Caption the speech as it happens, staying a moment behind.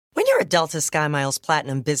a Delta SkyMiles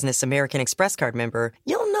Platinum Business American Express card member,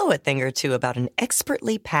 you'll know a thing or two about an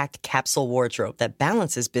expertly packed capsule wardrobe that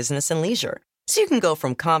balances business and leisure. So you can go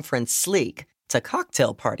from conference sleek to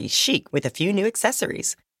cocktail party chic with a few new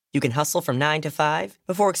accessories. You can hustle from 9 to 5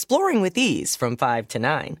 before exploring with ease from 5 to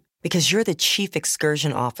 9. Because you're the chief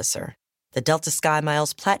excursion officer. The Delta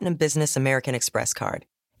SkyMiles Platinum Business American Express card.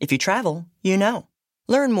 If you travel, you know.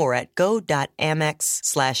 Learn more at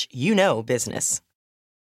go.amex/business.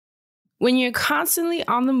 When you're constantly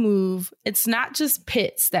on the move, it's not just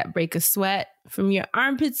pits that break a sweat. From your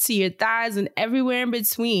armpits to your thighs and everywhere in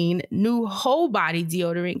between, new whole body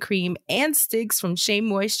deodorant cream and sticks from Shea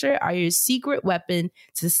Moisture are your secret weapon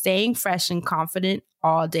to staying fresh and confident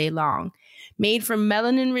all day long. Made from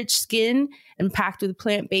melanin-rich skin and packed with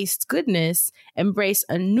plant-based goodness, embrace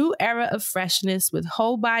a new era of freshness with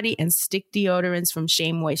whole body and stick deodorants from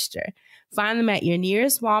Shea Moisture. Find them at your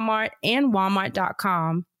nearest Walmart and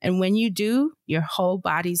walmart.com. And when you do, your whole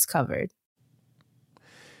body's covered.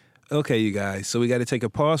 Okay, you guys, so we got to take a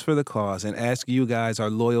pause for the cause and ask you guys, our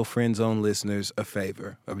loyal Friend Zone listeners, a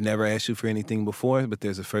favor. I've never asked you for anything before, but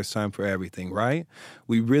there's a first time for everything, right?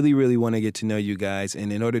 We really, really want to get to know you guys,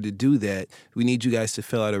 and in order to do that, we need you guys to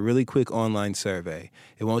fill out a really quick online survey.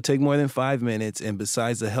 It won't take more than 5 minutes, and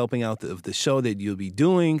besides the helping out of the show that you'll be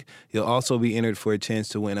doing, you'll also be entered for a chance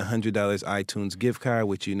to win a $100 iTunes gift card,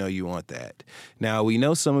 which you know you want that. Now, we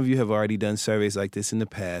know some of you have already done surveys like this in the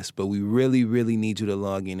past, but we really, really need you to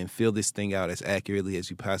log in and fill this thing out as accurately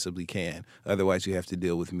as you possibly can. Otherwise, you have to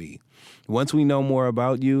deal with me. Once we know more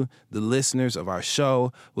about you, the listeners of our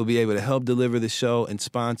show will be able to help deliver the show and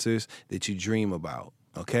sponsors that you dream about.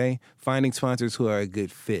 Okay? Finding sponsors who are a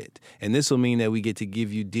good fit. And this will mean that we get to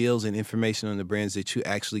give you deals and information on the brands that you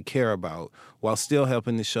actually care about while still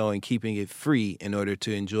helping the show and keeping it free in order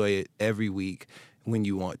to enjoy it every week when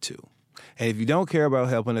you want to. And if you don't care about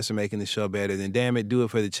helping us or making the show better, then damn it, do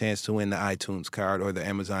it for the chance to win the iTunes card or the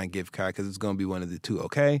Amazon gift card, because it's going to be one of the two,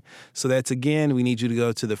 okay? So that's, again, we need you to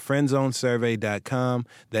go to thefriendzonesurvey.com.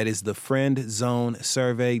 That is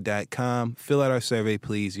thefriendzonesurvey.com. Fill out our survey,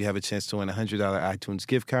 please. You have a chance to win a $100 iTunes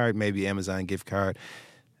gift card, maybe Amazon gift card.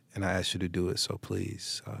 And I asked you to do it, so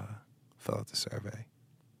please fill out the survey.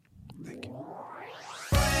 Thank you.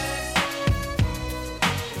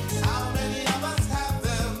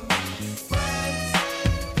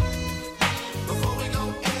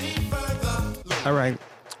 All right,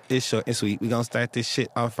 it's short and sweet. We're going to start this shit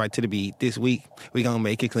off right to the beat. This week, we're going to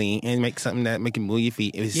make it clean and make something that make it move your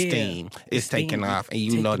feet. It's steam. It's taking off. And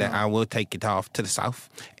you know that I will take it off to the south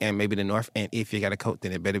and maybe the north. And if you got a coat,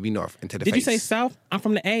 then it better be north and to the face. Did you say south? I'm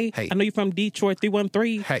from the A. Hey. I know you're from Detroit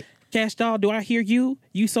 313. Hey. Cash Doll, do I hear you?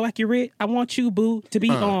 You so accurate. I want you, boo, to be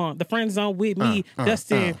on the Friend Zone with me.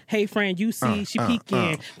 Dustin, hey, friend, you see, she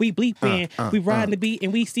peeking. We bleeping. We riding the beat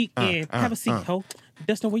and we seeking. Have a seat, ho.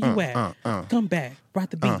 Dustin, where you at? Come back.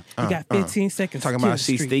 Ride the beat. You got 15 seconds. Talking about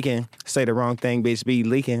she sneaking. Say the wrong thing, bitch, be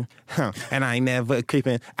leaking. And I ain't never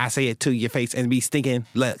creeping. I say it to your face and be stinking.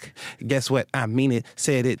 Look, guess what? I mean it.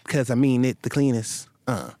 Said it because I mean it the cleanest.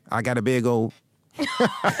 I got a big old...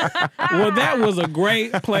 Well, that was a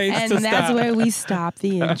great place to stop. And that's where we stop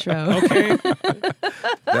the intro. Okay.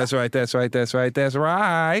 That's right.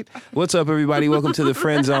 What's up, everybody? Welcome to the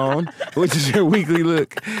Friend Zone, which is your weekly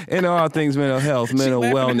look into all things mental health, mental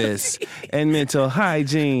wellness, and mental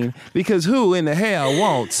hygiene. Because who in the hell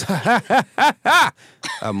wants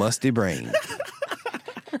a musty brain?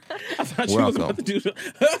 I thought you was about to do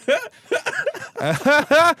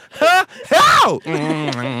Help!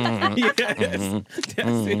 Yes,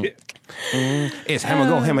 that's it. It's Hammer,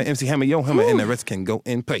 go Hammer, MC Hammer, yo Hammer, and the rest can go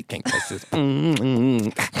and play. Can't touch this.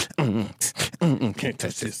 Can't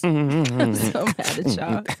touch this. I'm so mad at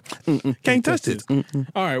y'all. Can't touch this.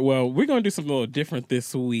 All right, well, we're going to do something a little different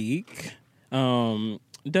this week.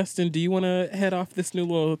 Dustin, do you want to head off this new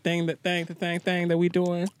little thing that we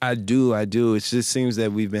doing? I do. It just seems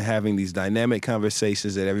that we've been having these dynamic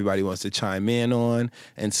conversations that everybody wants to chime in on,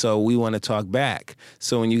 and so we want to talk back.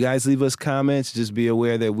 So when you guys leave us comments, just be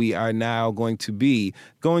aware that we are now going to be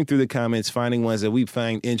going through the comments, finding ones that we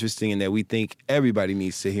find interesting and that we think everybody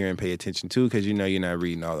needs to hear and pay attention to, because you know you're not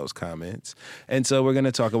reading all those comments. And so we're going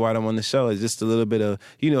to talk about them on the show. It's just a little bit of,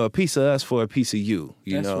 a piece of us for a piece of you.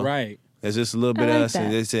 That's right. It's just a little bit of us,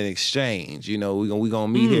 and it's an exchange. We're gonna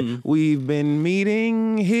meet here. We've been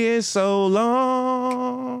meeting here so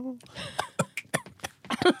long.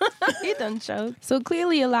 You done choked. So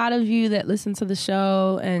clearly a lot of you that listen to the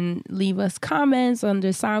show and leave us comments under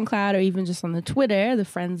SoundCloud or even just on the Twitter, the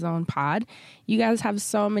Friend Zone Pod, you guys have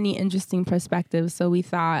so many interesting perspectives. So we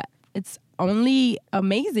thought it's only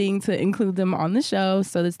amazing to include them on the show.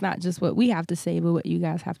 So it's not just what we have to say, but what you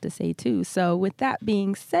guys have to say too. So with that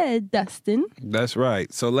being said, Dustin. That's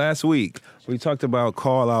right. So last week, we talked about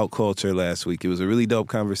call-out culture last week. It was a really dope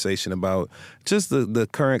conversation about just the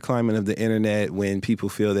current climate of the internet when people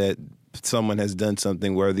feel that someone has done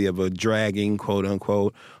something worthy of a dragging, quote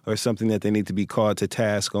unquote, or something that they need to be called to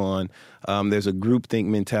task on. There's a groupthink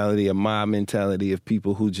mentality, a mob mentality of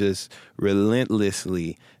people who just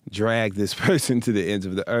relentlessly drag this person to the ends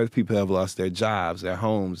of the earth. People have lost their jobs, their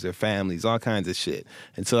homes, their families, all kinds of shit.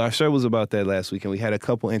 And so our show was about that last week, and we had a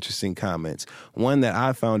couple interesting comments. One that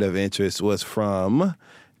I found of interest was from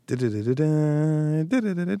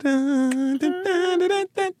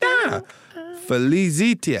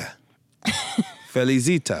Felicita,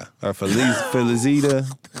 or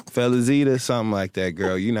Felicita, something like that,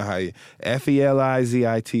 girl. You know how you,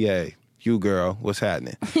 Felizita. You girl, what's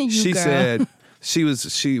happening? She said,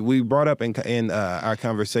 we brought up in our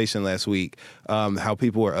conversation last week how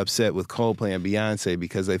people were upset with Coldplay and Beyonce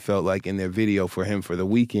because they felt like in their video for him for the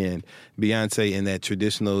weekend, Beyonce in that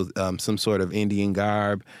traditional some sort of Indian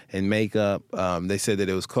garb and makeup, they said that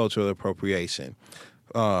it was cultural appropriation.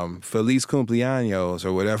 Feliz Cumpleaños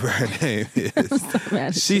or whatever her name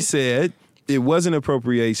is. She said it wasn't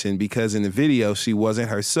appropriation because in the video she wasn't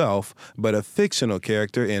herself, but a fictional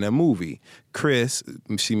character in a movie. Chris,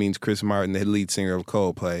 she means Chris Martin, the lead singer of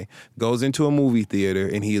Coldplay, goes into a movie theater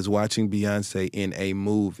and he is watching Beyonce in a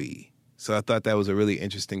movie. So I thought that was a really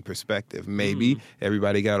interesting perspective. Maybe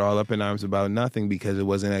everybody got all up in arms about nothing because it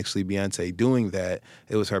wasn't actually Beyonce doing that.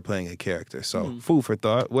 It was her playing a character. So food for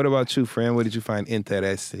thought. What about you, friend? What did you find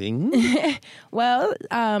interesting? Well,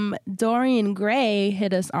 Dorian Gray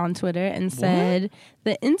hit us on Twitter and said,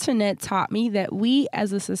 the internet taught me that we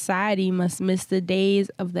as a society must miss the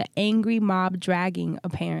days of the angry mob dragging,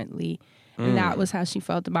 apparently. And that was how she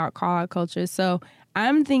felt about call-out culture. So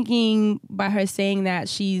I'm thinking by her saying that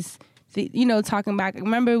she's talking back.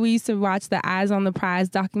 Remember, we used to watch the Eyes on the Prize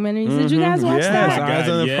documentaries. Did you guys watch that? Eyes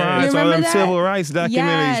on the Prize. All them civil rights documentaries.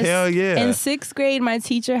 Yes. Hell yeah. In 6th grade, my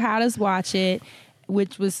teacher had us watch it,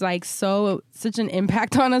 which was like such an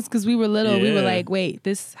impact on us because we were little. Yeah. We were like, wait,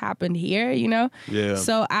 this happened here, Yeah.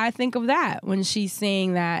 So I think of that when she's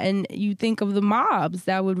saying that. And you think of the mobs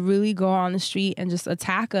that would really go on the street and just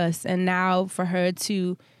attack us. And now for her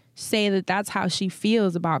to say that that's how she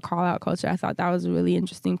feels about call-out culture, I thought that was a really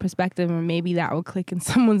interesting perspective, and maybe that will click in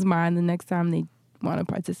someone's mind the next time they want to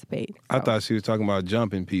participate. So. I thought she was talking about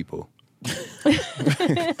jumping people. Me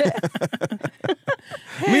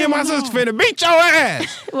and my sister finna beat your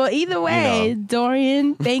ass. Well, either way,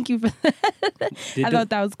 Dorian, thank you for that. I thought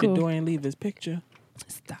that was cool. Did Dorian leave his picture?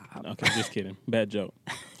 Stop. Okay, just kidding. Bad joke.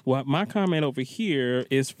 Well, my comment over here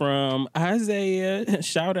is from Isaiah.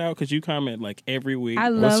 Shout out, because you comment like every week. I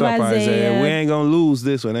love What's up, Isaiah? We ain't going to lose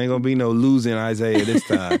this one. Ain't going to be no losing Isaiah this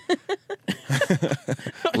time.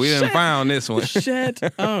 We done found this one. Shut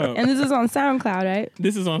up. And this is on SoundCloud, right?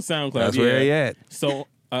 This is on SoundCloud. That's where he at. So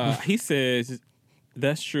he says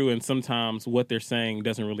that's true, and sometimes what they're saying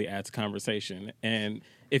doesn't really add to conversation. And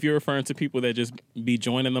if you're referring to people that just be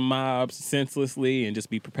joining the mobs senselessly and just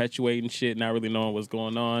be perpetuating shit, not really knowing what's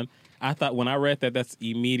going on, I thought when I read that, that's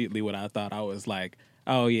immediately what I thought. I was like,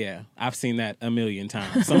 oh yeah, I've seen that a million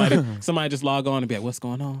times. Somebody just log on and be like, what's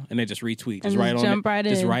going on? And they just retweet, just right on it,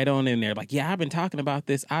 just right on in there. Like, yeah, I've been talking about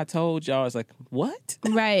this. I told y'all. It's like, what?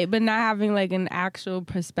 Right, but not having like an actual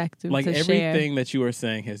perspective. Like to everything share. that you are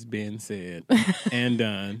saying has been said and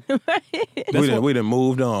done. We done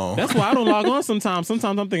moved on. That's why I don't log on sometimes.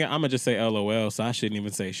 Sometimes I'm thinking I'm gonna just say LOL, so I shouldn't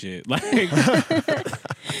even say shit. Like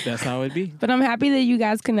that's how it be. But I'm happy that you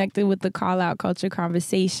guys connected with the call out culture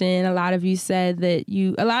conversation. A lot of you said that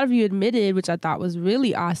a lot of you admitted, which I thought was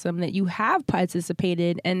really awesome, that you have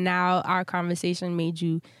participated, and now our conversation made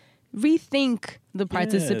you rethink the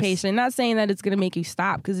participation. Yes. Not saying that it's going to make you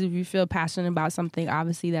stop, because if you feel passionate about something,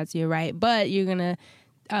 obviously that's your right, but you're going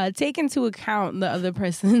to take into account the other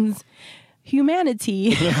person's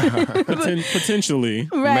humanity. Potentially.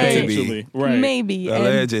 Right. Maybe. Right. Maybe.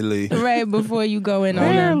 Allegedly. Right, before you go in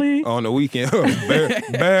on the weekend.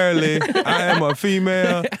 Barely. I am a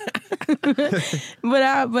female.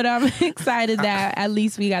 But I'm excited that at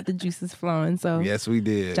least we got the juices flowing. So yes, we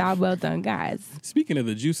did. Job well done, guys. Speaking of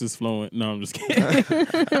the juices flowing, no, I'm just kidding.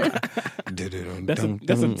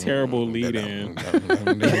 That's a terrible lead in.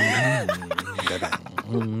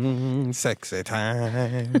 Sexy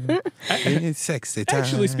time. It's sexy time.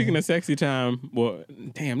 Actually, speaking of sexy time, well,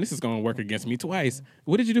 damn, this is going to work against me twice.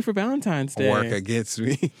 What did you do for Valentine's Day? Work against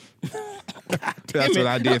me. That's what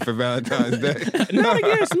I did for Valentine's Day. Not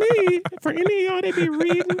against me. For any of y'all, they be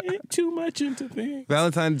reading too much into things.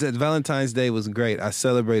 Valentine's Day was great. I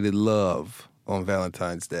celebrated love on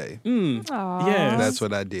Valentine's Day. Aw. Yes. That's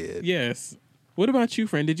what I did. Yes. What about you,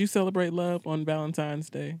 friend? Did you celebrate love on Valentine's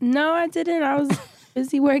Day? No, I didn't. I was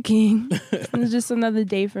busy working. It was just another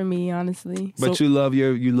day for me, honestly. But you love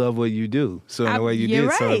what you do. So in a way, you you're did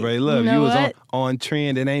right. celebrate love. You know was what? on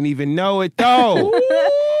trend and ain't even know it though.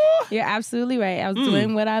 You're absolutely right. I was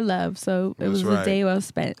doing what I love, so it was a day well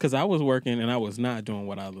spent. Because I was working and I was not doing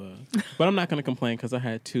what I love. But I'm not going to complain because I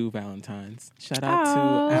had 2 Valentines. Shout out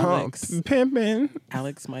to Alex. Pimpin'.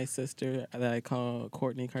 Alex, my sister that I call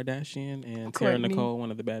Kourtney Kardashian, and Tara Kourtney. Nicole, one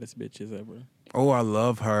of the baddest bitches ever. Oh, I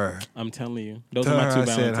love her. I'm telling you. Those Tell are my her 2 I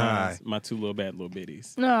said Valentines. hi. My 2 little bad little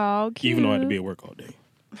bitties. Oh, cute. Even though I had to be at work all day.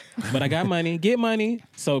 But I got money. Get money.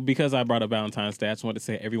 So because I brought up Valentine's Day, I just wanted to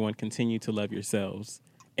say everyone continue to love yourselves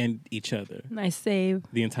and each other Nice save.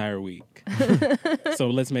 the entire week. So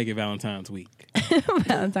let's make it Valentine's week.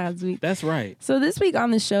 Valentine's week. That's right. So this week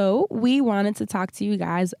on the show, we wanted to talk to you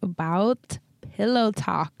guys about pillow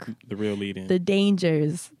talk, The real lead-in. the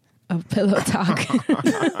dangers of pillow talk.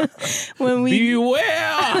 when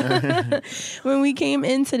Beware! we came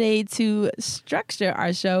in today to structure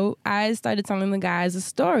our show, I started telling the guys a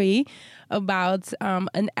story about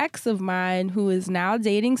an ex of mine who is now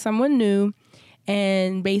dating someone new,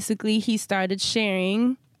 and basically he started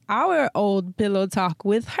sharing our old pillow talk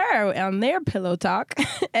with her on their pillow talk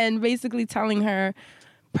and basically telling her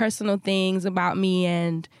personal things about me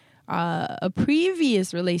and a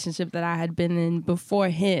previous relationship that I had been in before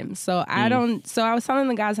him. So I was telling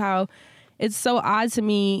the guys how it's so odd to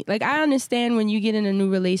me. Like, I understand when you get in a new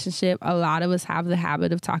relationship, a lot of us have the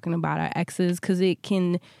habit of talking about our exes because it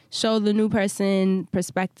can show the new person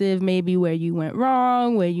perspective, maybe where you went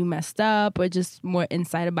wrong, where you messed up, or just more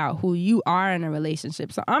insight about who you are in a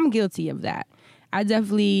relationship. So I'm guilty of that. I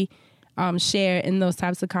definitely share in those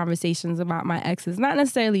types of conversations about my exes, not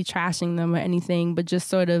necessarily trashing them or anything, but just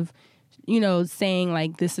sort of, saying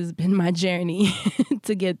like, this has been my journey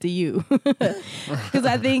to get to you. Because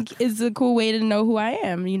I think it's a cool way to know who I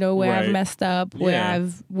am, where I've messed up, what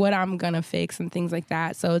I'm going to fix and things like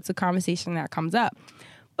that. So it's a conversation that comes up.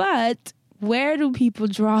 But where do people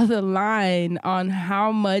draw the line on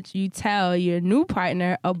how much you tell your new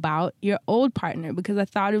partner about your old partner? Because I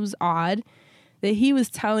thought it was odd that he was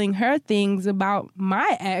telling her things about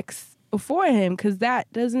my ex before him, because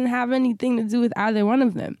that doesn't have anything to do with either one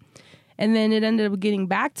of them. And then it ended up getting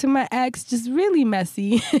back to my ex, just really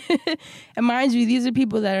messy. And mind you, these are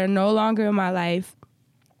people that are no longer in my life,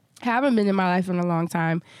 haven't been in my life in a long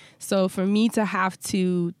time. So for me to have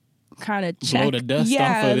to kind of check, blow the dust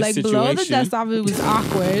off of the situation. blow the dust off, it was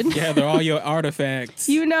awkward. Gather all your artifacts.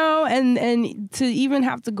 And to even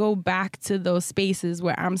have to go back to those spaces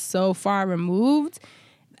where I'm so far removed.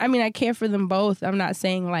 I mean, I care for them both. I'm not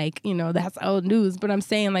saying like, that's old news, but I'm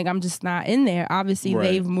saying like, I'm just not in there. Obviously,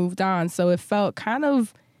 they've moved on. So it felt kind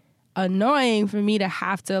of annoying for me to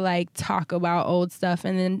have to like talk about old stuff,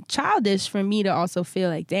 and then childish for me to also feel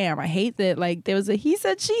like, damn, I hate that. Like, there was a he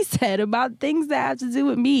said, she said about things that have to do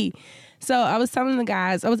with me. So I was telling the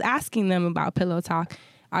guys, I was asking them about pillow talk.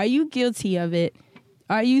 Are you guilty of it?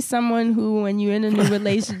 Are you someone who, when you're in a new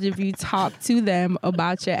relationship, you talk to them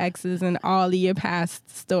about your exes and all of your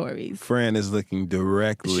past stories? Fran is looking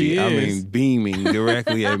directly, beaming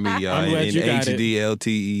directly at me, y'all. In HD,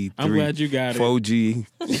 LTE, I'm glad you got 4G,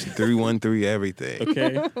 313, everything.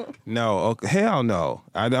 Okay. No, hell no.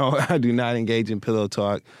 I do not engage in pillow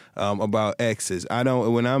talk about exes.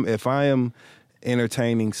 If I am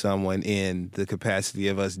entertaining someone in the capacity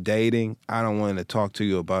of us dating, I don't want to talk to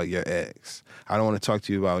you about your ex. I don't want to talk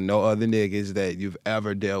to you about no other niggas that you've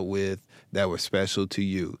ever dealt with that were special to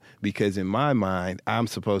you. Because in my mind, I'm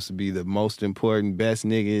supposed to be the most important, best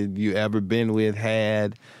nigga you ever been with,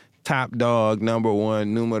 had, top dog, number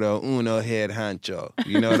one, numero uno, head honcho.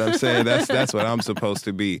 You know what I'm saying? That's what I'm supposed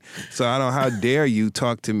to be. So how dare you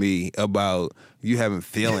talk to me about you having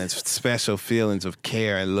feelings, special feelings of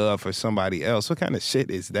care and love for somebody else? What kind of shit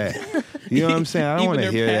is that? You know what I'm saying? I don't want to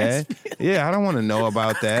hear that. Yeah, I don't want to know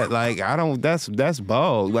about that. Like, that's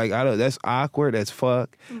bold. Like, that's awkward as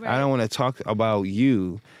fuck. Right. I don't want to talk about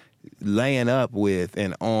you laying up with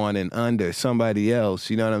and on and under somebody else.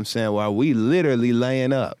 You know what I'm saying? While we literally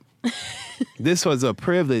laying up. this was a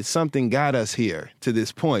privilege. Something got us here to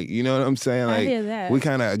this point. You know what I'm saying? I hear that. We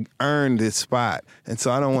kind of earned this spot. And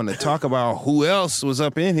so I don't want to talk about who else was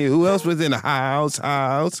up in here, who else was in the house.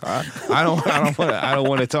 I don't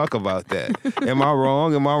want to talk about that. Am I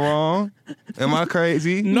wrong? Am I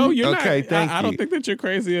crazy? No, you're not. Okay, thank you. I don't think that you're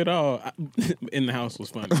crazy at all. In the house was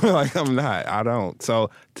funny. Like, I'm not. I don't. So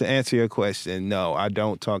to answer your question, no, I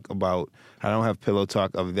don't have pillow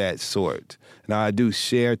talk of that sort. Now, I do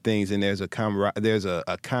share things, and there's a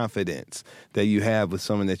confidence that you have with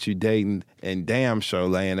someone that you're dating and damn sure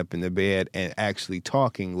laying up in the bed and actually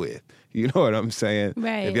talking with. You know what I'm saying?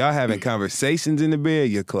 Right. If y'all having conversations in the bed,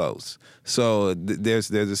 you're close. So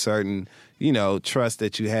there's a certain, trust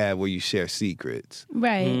that you have where you share secrets.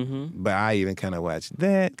 Right. Mm-hmm. But I even kind of watch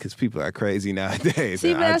that because people are crazy nowadays.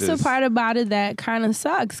 See, but that's the part about it that kind of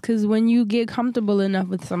sucks, because when you get comfortable enough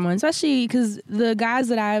with someone, especially because the guys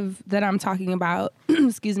that I'm talking about,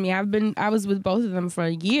 excuse me, I was with both of them for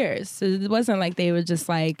years. So it wasn't like they were just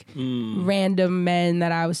like random men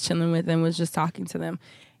that I was chilling with and was just talking to them.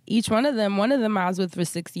 Each one of them I was with for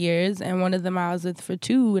 6 years, and one of them I was with for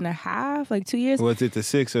 2.5, like 2 years. Was it the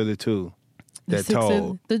 6 or the 2 that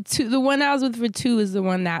told? The one I was with for 2 is the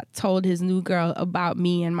one that told his new girl about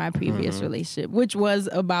me and my previous relationship, which was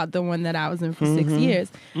about the one that I was in for 6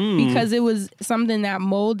 years, because it was something that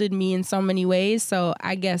molded me in so many ways. So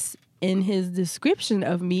I guess in his description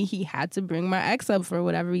of me, he had to bring my ex up for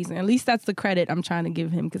whatever reason. At least that's the credit I'm trying to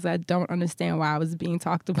give him, because I don't understand why I was being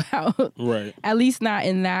talked about. Right. At least not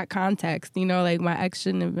in that context. Like my ex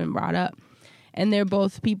shouldn't have been brought up. And they're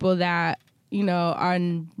both people that, are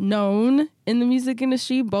known in the music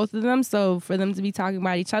industry, both of them. So for them to be talking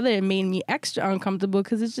about each other, it made me extra uncomfortable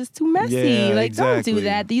because it's just too messy. Yeah, Don't do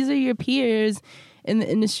that. These are your peers in the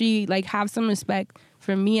industry. Like, have some respect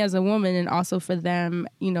for me as a woman and also for them,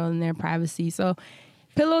 in their privacy. So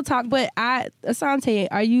pillow talk. But Asante,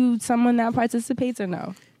 are you someone that participates or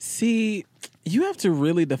no? See, you have to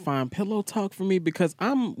really define pillow talk for me, because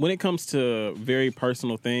when it comes to very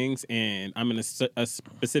personal things and I'm in a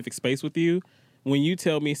specific space with you, when you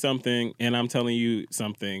tell me something and I'm telling you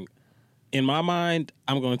something, in my mind,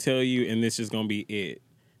 I'm going to tell you and this is going to be it.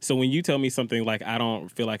 So when you tell me something, like, I don't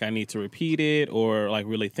feel like I need to repeat it or like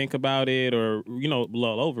really think about it or,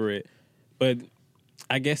 lull over it. But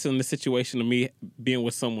I guess in the situation of me being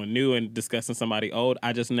with someone new and discussing somebody old,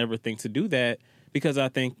 I just never think to do that, because I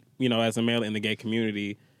think, as a male in the gay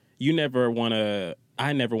community, I never want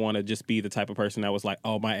to just be the type of person that was like,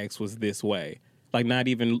 oh, my ex was this way. Like, not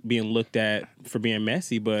even being looked at for being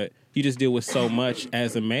messy, but you just deal with so much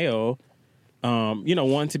as a male,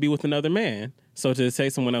 wanting to be with another man. So to say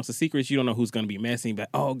someone else's secrets, you don't know who's going to be messy, but,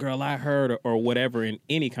 oh, girl, I heard, or whatever in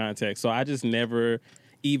any context. So I just never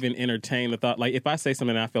even entertain the thought. Like, if I say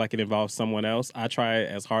something and I feel like it involves someone else, I try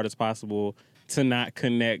as hard as possible to not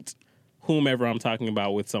connect whomever I'm talking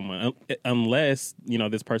about with someone, unless,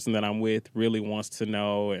 this person that I'm with really wants to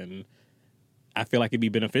know, and I feel like it'd be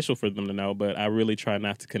beneficial for them to know, but I really try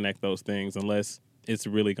not to connect those things unless it's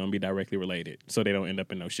really going to be directly related, so they don't end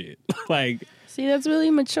up in no shit. Like, see, that's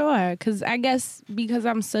really mature, because I guess because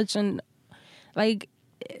I'm such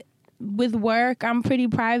with work, I'm pretty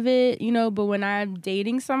private, but when I'm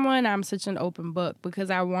dating someone, I'm such an open book,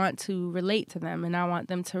 because I want to relate to them and I want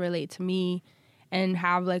them to relate to me and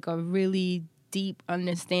have like a really deep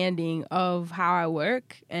understanding of how I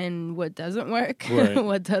work and what doesn't work, right.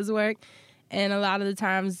 what does work. And a lot of the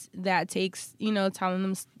times that takes, telling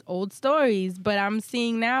them old stories. But I'm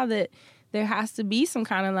seeing now that there has to be some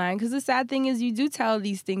kind of line, because the sad thing is you do tell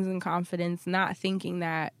these things in confidence, not thinking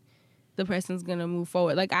that the person's going to move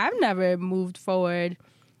forward. Like, I've never moved forward.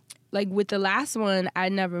 Like, with the last one, I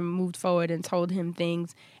never moved forward and told him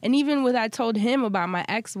things. And even what I told him about my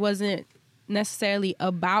ex wasn't necessarily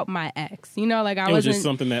about my ex, like I wasn't. It was just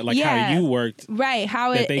something that, like, how you worked, right?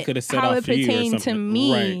 How that they could have set how off it for you or pertained to something.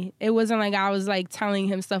 me. Right. It wasn't like I was like telling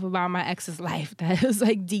him stuff about my ex's life that was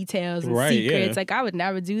like details and Right, secrets. yeah. Like, I would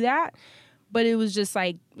never do that. But it was just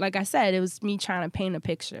like I said, it was me trying to paint a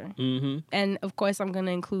picture. Mm-hmm. And of course, I'm going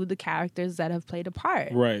to include the characters that have played a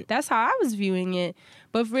part. Right. That's how I was viewing it.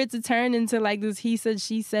 But for it to turn into like this he said,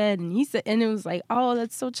 she said, and he said, and it was like, oh,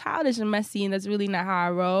 that's so childish and messy, and that's really not how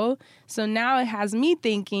I roll. So now it has me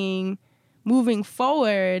thinking, moving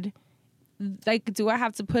forward, like, do I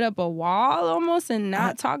have to put up a wall almost and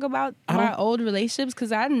not talk about my old relationships?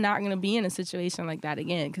 Because I'm not going to be in a situation like that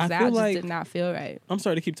again, because that just did not feel right. I'm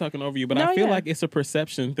sorry to keep talking over you, but No, I feel yeah. like it's a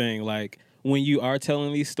perception thing. Like, when you are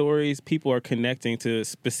telling these stories, people are connecting to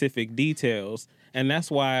specific details. And that's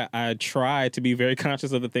why I try to be very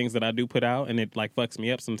conscious of the things that I do put out, and it, like, fucks me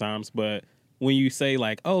up sometimes. But when you say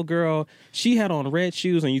like, oh, girl, she had on red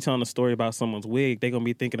shoes and you telling a story about someone's wig, they're going to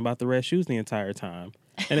be thinking about the red shoes the entire time.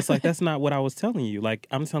 And it's like, that's not what I was telling you. Like,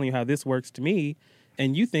 I'm telling you how this works to me,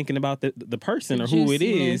 and you thinking about the person or who it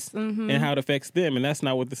is and how it affects them. And that's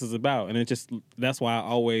not what this is about. And that's why I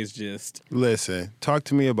always just... Listen, talk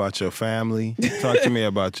to me about your family. Talk to me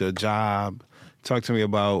about your job. Talk to me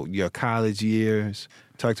about your college years.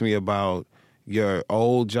 Talk to me about your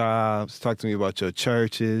old jobs. Talk to me about your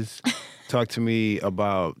churches. Talk to me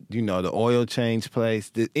about, the oil change place.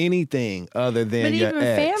 Anything other than your ex. But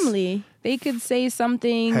even family, they could say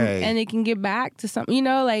something and it can get back to something.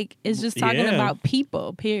 Like, it's just talking about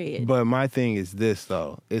people, period. But my thing is this,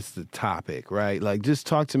 though. It's the topic, right? Like, just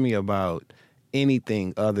talk to me about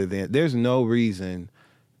anything other than... There's no reason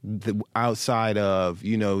outside of,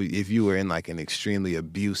 if you were in, like, an extremely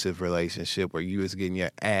abusive relationship where you was getting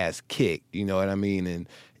your ass kicked, you know what I mean? And...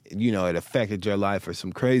 it affected your life or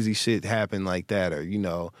some crazy shit happened like that, or,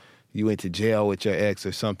 you went to jail with your ex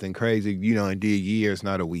or something crazy, and did years,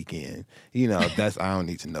 not a weekend. I don't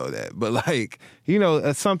need to know that. But like,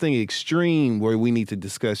 something extreme where we need to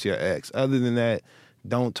discuss your ex. Other than that,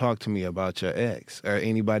 don't talk to me about your ex or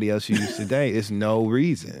anybody else you used to date. It's no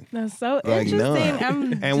reason. That's so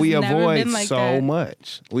interesting. And we avoid so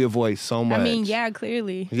much. We avoid so much. I mean, yeah,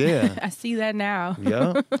 clearly. Yeah. I see that now.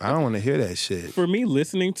 Yeah. I don't want to hear that shit. For me,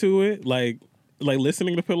 listening to it, like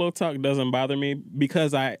listening to Pillow Talk doesn't bother me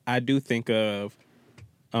because I do think of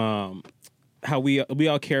how we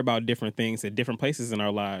all care about different things at different places in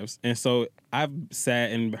our lives. And so I've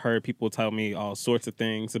sat and heard people tell me all sorts of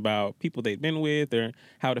things about people they've been with or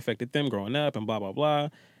how it affected them growing up and blah, blah, blah.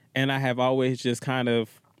 And I have always just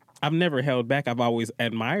I've never held back. I've always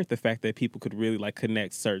admired the fact that people could really like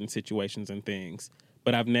connect certain situations and things.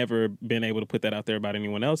 But I've never been able to put that out there about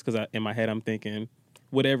anyone else because in my head I'm thinking,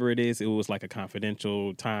 whatever it is, it was like a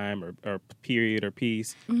confidential time or period or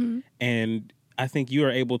piece. Mm-hmm. And I think you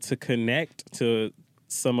are able to connect to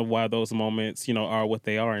some of why those moments, are what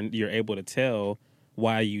they are, and you're able to tell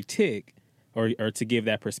why you tick or to give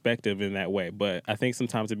that perspective in that way. But I think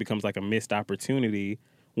sometimes it becomes like a missed opportunity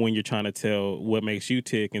when you're trying to tell what makes you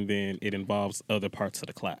tick, and then it involves other parts of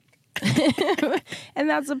the clock. And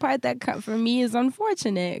that's the part that for me is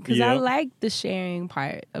unfortunate because I like the sharing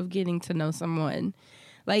part of getting to know someone.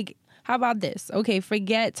 Like, how about this? Okay,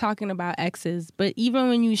 forget talking about exes, but even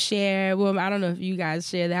when you share, well, I don't know if you guys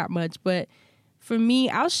share that much, but for me,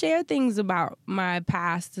 I'll share things about my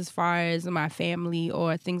past as far as my family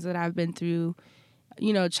or things that I've been through,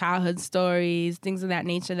 childhood stories, things of that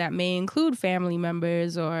nature that may include family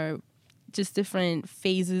members or just different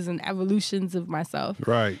phases and evolutions of myself.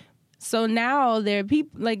 Right. So now there are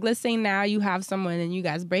people, like, let's say now you have someone and you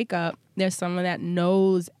guys break up. There's someone that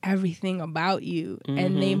knows everything about you,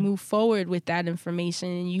 and they move forward with that information,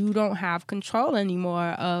 and you don't have control anymore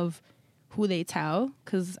of who they tell,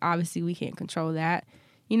 because obviously we can't control that.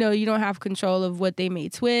 You don't have control of what they may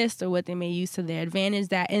twist or what they may use to their advantage.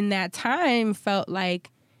 That in that time felt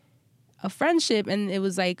like a friendship, and it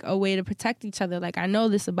was like a way to protect each other. Like, I know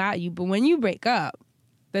this about you, but when you break up,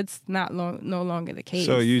 that's no longer the case.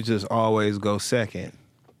 So you just always go second.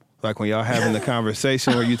 Like when y'all having the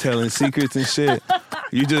conversation where you telling secrets and shit,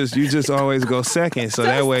 you just always go second. So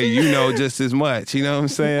that way you know just as much. You know what I'm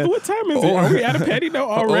saying? What time is it? Are we at a petty note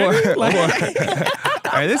already?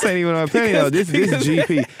 All right, this ain't even on a petty note. This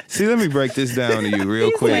GP. See, let me break this down to you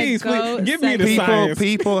real quick. Please, give me the science.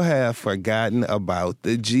 People have forgotten about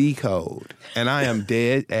the G code. And I am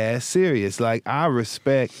dead ass serious. Like, I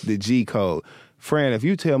respect the G code. Fran, if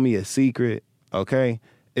you tell me a secret, okay,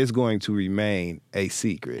 it's going to remain a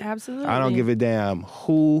secret. Absolutely. I don't give a damn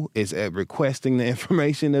who is requesting the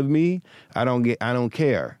information of me. I don't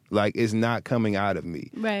care. Like, it's not coming out of me.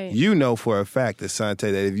 Right. You know for a fact,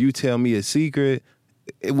 Asante, that if you tell me a secret,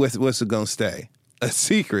 what's it gonna stay? A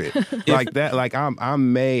secret. Like that, like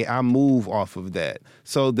I move off of that.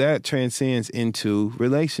 So that transcends into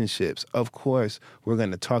relationships. Of course, we're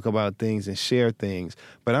gonna talk about things and share things,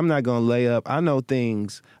 but I'm not gonna lay up. I know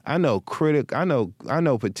things, I know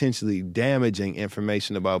potentially damaging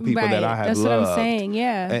information about people that I have loved. That's what I'm saying,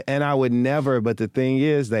 yeah. And I would never, but the thing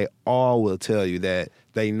is, they all will tell you that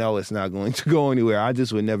they know it's not going to go anywhere. I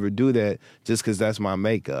just would never do that just because that's my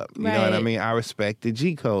makeup. You know what I mean? I respect the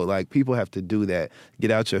G code. Like, people have to do that.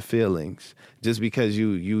 Get out your feelings. Just because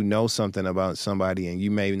you know something about somebody and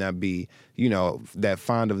you may not be, that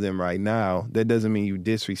fond of them right now, that doesn't mean you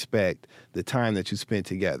disrespect the time that you spent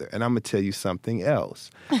together. And I'm going to tell you something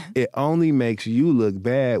else. It only makes you look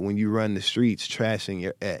bad when you run the streets trashing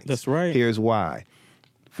your ex. That's right. Here's why.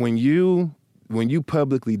 When you when you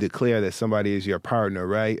publicly declare that somebody is your partner,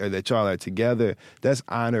 right, or that y'all are together, that's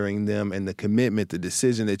honoring them and the commitment, the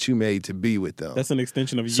decision that you made to be with them. That's an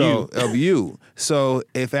extension of you. So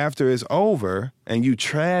if after it's over and you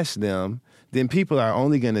trash them, then people are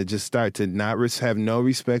only going to just start to not have no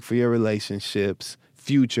respect for your relationships,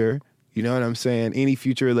 future. You know what I'm saying? Any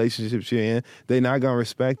future relationships you're in, they're not going to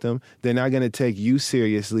respect them. They're not going to take you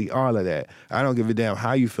seriously, all of that. I don't give a damn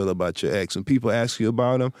how you feel about your ex. When people ask you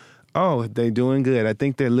about them, oh, they're doing good. I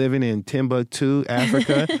think they're living in Timbuktu,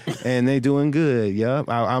 Africa, and they're doing good. Yep.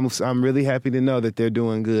 I'm really happy to know that they're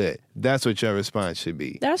doing good. That's what your response should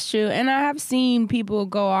be. That's true. And I have seen people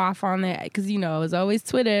go off on that because, it's always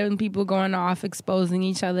Twitter and people going off exposing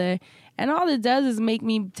each other. And all it does is make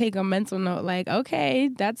me take a mental note like, okay,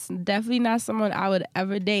 that's definitely not someone I would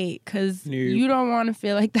ever date because you don't want to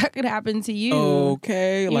feel like that could happen to you.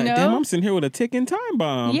 Okay. Damn, I'm sitting here with a ticking time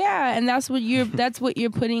bomb. Yeah, and that's what you're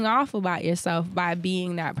putting off about yourself by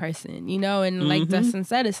being that person, And like Dustin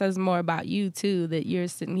said, it says more about you too, that you're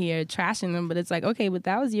sitting here trashing them, but it's like, okay, but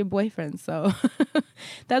that was your boyfriend, so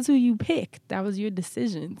that's who you picked. That was your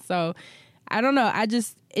decision. So I don't know.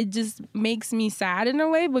 It just makes me sad in a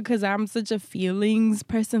way because I'm such a feelings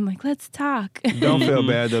person. Like, let's talk. Don't feel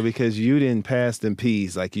bad though because you didn't pass them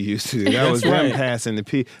P's like you used to. That was them passing the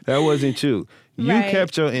P. That wasn't you. You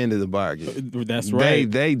kept your end of the bargain. That's right.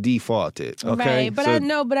 They defaulted. Okay. Right. But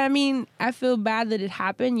I feel bad that it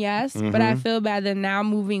happened. Yes. But I feel bad that now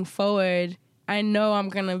moving forward, I know I'm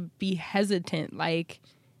gonna be hesitant. Like,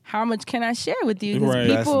 how much can I share with you? Right.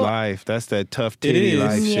 That's life. That's that tough titty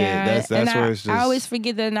life shit. That's where it's just... I always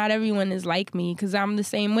forget that not everyone is like me because I'm the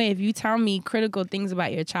same way. If you tell me critical things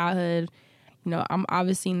about your childhood, I'm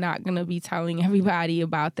obviously not going to be telling everybody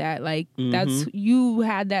about that. Like, that's, you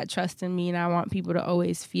had that trust in me and I want people to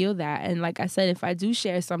always feel that. And like I said, if I do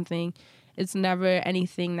share something, it's never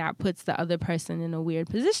anything that puts the other person in a weird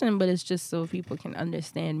position, but it's just so people can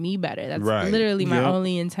understand me better. That's literally my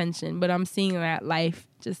only intention. But I'm seeing that life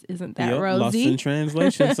just isn't that rosy. Lost in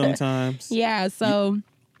translation sometimes. Yeah, so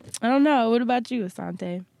I don't know. What about you,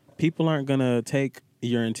 Asante? People aren't going to take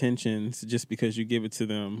your intentions just because you give it to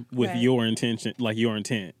them with your intention, like your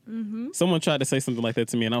intent. Someone tried to say something like that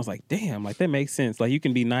to me and I was like, damn, like that makes sense. Like you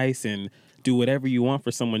can be nice and do whatever you want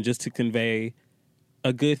for someone just to convey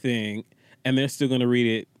a good thing. And they're still going to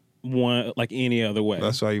read it like any other way.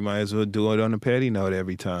 That's why you might as well do it on a petty note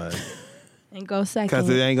every time. And go second. Because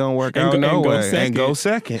it ain't going to work out no way. And go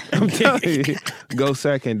second. I'm telling you. Go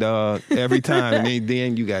second, dog. Every time. And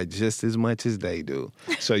then you got just as much as they do.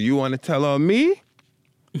 So you want to tell on me?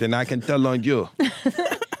 Then I can tell on you.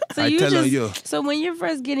 So when you're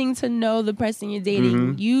first getting to know the person you're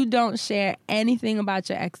dating, you don't share anything about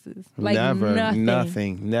your exes. Like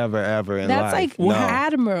nothing. Never, ever in life. That's like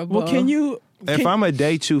admirable. Well, can you... If I'm going to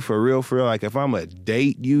date you for real, like if I'm going to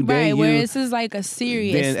date you, where this is like a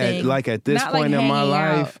serious thing. Like at this point in my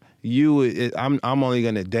life, I'm only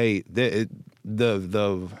going to date.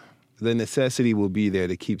 The necessity will be there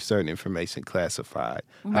to keep certain information classified.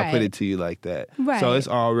 Right. I put it to you like that. Right. So it's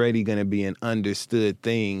already going to be an understood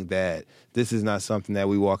thing that this is not something that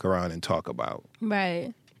we walk around and talk about.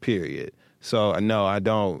 Right. Period. So no, I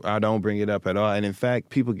don't bring it up at all. And in fact,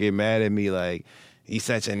 people get mad at me like, he's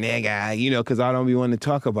such a nigga, because I don't be wanting to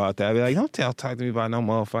talk about that. I be like, don't talk to me about no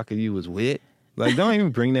motherfucker you was with. Like, don't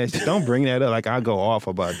even bring that shit. Don't bring that up. Like, I go off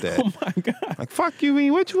about that. Oh, my God. Like, fuck you,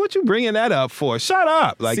 mean? What you bringing that up for? Shut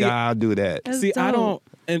up. Like, I'll do that. See, I don't,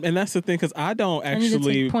 and that's the thing, because I don't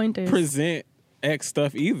actually present X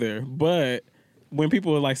stuff either. But when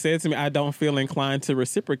people like say it to me, I don't feel inclined to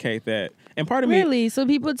reciprocate that. And part of me... Really? So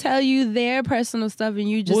people tell you their personal stuff and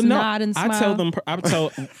you just nod and smile? I tell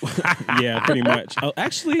them... yeah, pretty much.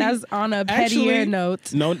 Actually... That's on a pettier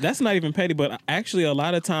note. No, that's not even petty, but actually a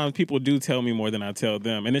lot of times people do tell me more than I tell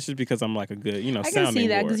them. And it's just because I'm like a good, sounding board. I can see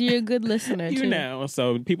that because you're a good listener, too.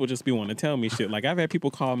 So people just be wanting to tell me shit. Like, I've had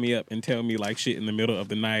people call me up and tell me like shit in the middle of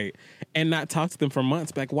the night and not talk to them for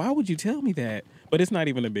months. Like, why would you tell me that? But it's not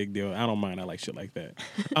even a big deal. I don't mind. I like shit like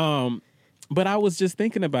that. But I was just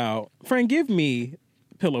thinking about, friend, give me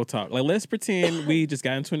pillow talk. Like, let's pretend we just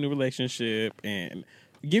got into a new relationship and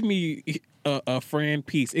give me a friend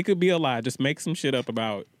piece. It could be a lie. Just make some shit up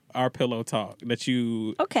about our pillow talk that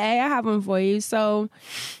you... Okay, I have one for you. So,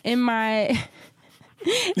 in my...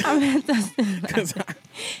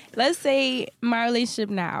 let's say my relationship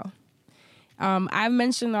now. I've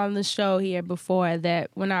mentioned on the show here before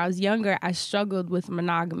that when I was younger, I struggled with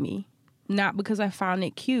monogamy. Not because I found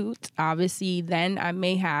it cute. Obviously, then I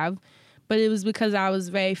may have. But it was because I was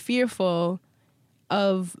very fearful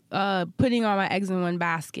of putting all my eggs in one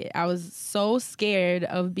basket. I was so scared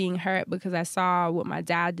of being hurt because I saw what my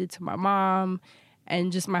dad did to my mom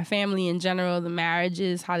and just my family in general, the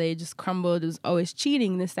marriages, how they just crumbled. It was always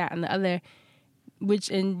cheating, this, that, and the other, which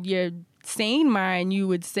in your sane mind, you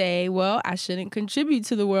would say, well, I shouldn't contribute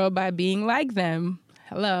to the world by being like them.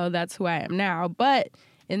 Hello, that's who I am now. But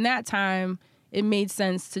in that time, it made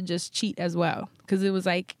sense to just cheat as well because it was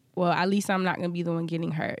like, well, at least I'm not going to be the one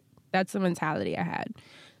getting hurt. That's the mentality I had.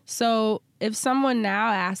 So if someone now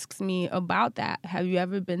asks me about that, have you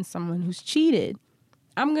ever been someone who's cheated?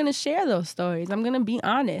 I'm going to share those stories. I'm going to be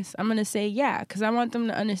honest. I'm going to say, yeah, because I want them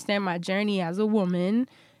to understand my journey as a woman,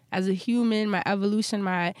 as a human, my evolution,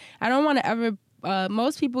 I don't want to ever,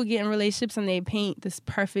 most people get in relationships and they paint this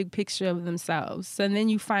perfect picture of themselves. So then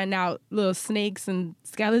you find out little snakes and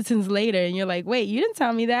skeletons later and you're like, wait, you didn't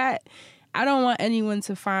tell me that. I don't want anyone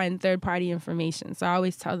to find third-party information. So I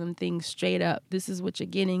always tell them things straight up. This is what you're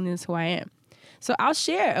getting. This is who I am. So I'll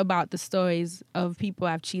share about the stories of people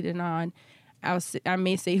I've cheated on. I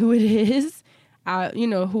may say who it is.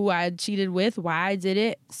 Who I cheated with, why I did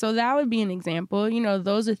it. So that would be an example.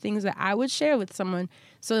 Those are things that I would share with someone.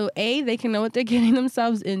 So A, they can know what they're getting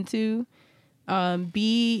themselves into.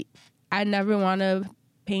 B, I never want to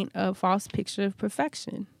paint a false picture of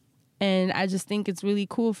perfection. And I just think it's really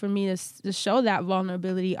cool for me to show that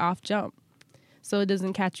vulnerability off jump. So it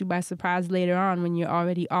doesn't catch you by surprise later on when you're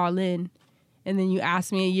already all in. And then you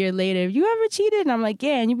ask me a year later, have you ever cheated? And I'm like,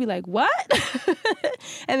 yeah. And you'd be like, what?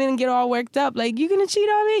 And then get all worked up. Like, you going to cheat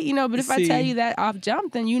on me? But if I tell you that off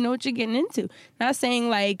jump, then you know what you're getting into. Not saying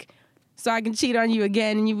like, so I can cheat on you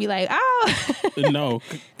again and you'd be like, oh. No.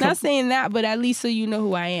 Not saying that, but at least so you know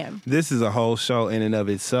who I am. This is a whole show in and of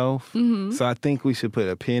itself. Mm-hmm. So I think we should put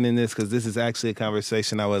a pin in this because this is actually a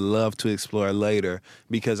conversation I would love to explore later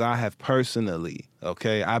because I have personally,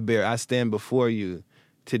 okay, I stand before you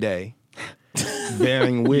today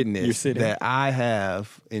bearing witness that I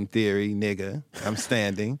have, in theory, nigga, I'm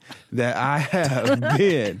standing, that I have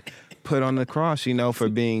been put on the cross, for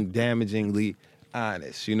being damagingly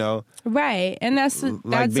honest, Right, and that's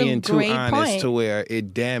like being a great too honest point. to where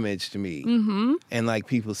it damaged me, and like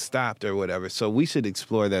people stopped or whatever. So we should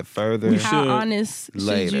explore that further. How honest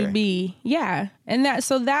later. should you be? Yeah, and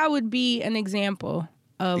that would be an example.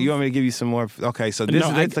 You want me to give you some more? Okay, so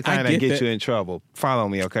that's the kind that gets you in trouble. Follow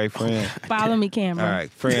me, okay, friend? Follow me, Cameron. All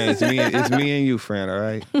right, friend, it's me and you, friend, all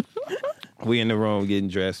right? We in the room getting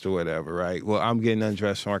dressed or whatever, right? Well, I'm getting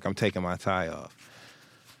undressed from work. I'm taking my tie off.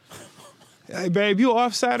 Hey, babe, you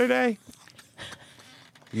off Saturday?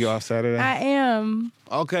 You off Saturday? I am.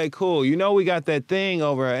 Okay, cool. We got that thing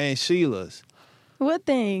over at Aunt Sheila's. What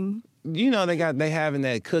thing? They having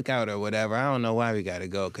that cookout or whatever. I don't know why we got to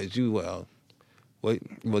go because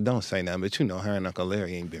well, don't say nothing, but her and Uncle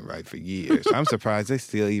Larry ain't been right for years. I'm surprised they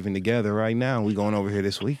still even together right now. We going over here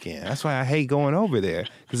this weekend. That's why I hate going over there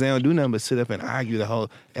because they don't do nothing but sit up and argue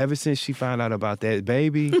ever since she found out about that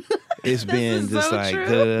baby, it's been just so like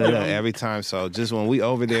every time. So just when we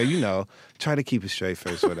over there, try to keep it straight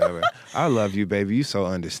first, whatever. I love you, baby. You so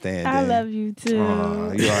understanding. I love you too.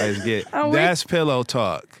 You always get that's pillow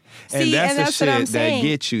talk. And that's the shit that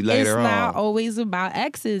gets you later on. It's not always about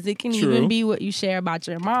exes. It can even be what you share about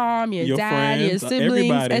your mom, your dad, friends, your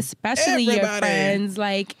siblings, everybody. especially your friends.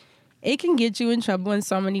 Like, it can get you in trouble in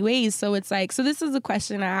so many ways. So it's like, so this is a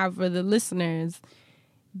question I have for the listeners.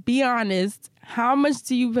 Be honest. How much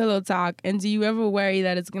do you pillow talk? And do you ever worry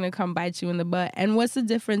that it's going to come bite you in the butt? And what's the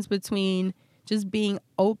difference between just being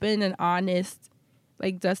open and honest,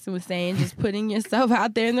 like Dustin was saying, just putting yourself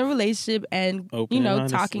out there in the relationship and,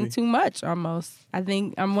 talking too much almost?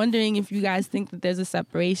 I'm wondering if you guys think that there's a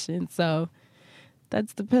separation. So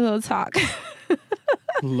that's the pillow talk.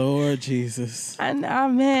 Lord Jesus. I know,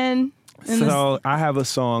 man. So I have a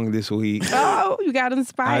song this week. Oh, you got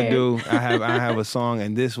inspired. I do. I have a song,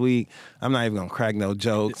 and this week I'm not even gonna crack no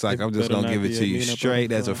jokes. Like I'm just gonna give it to you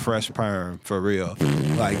straight as a fresh perm, for real.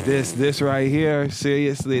 Like this right here,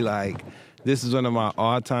 seriously, like this is one of my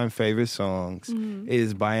all-time favorite songs. Mm-hmm. It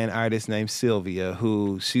is by an artist named Sylvia,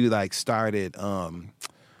 who she like started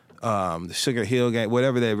the Sugar Hill Gang,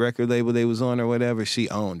 whatever that record label they was on or whatever.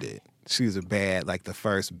 She owned it. She was the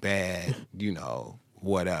first bad,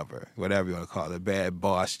 whatever you want to call it, bad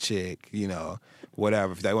boss chick,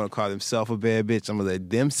 whatever. If they want to call themselves a bad bitch, I'm going to let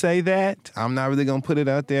them say that. I'm not really going to put it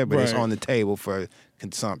out there, but It's on the table for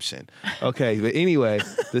consumption. Okay, but anyway,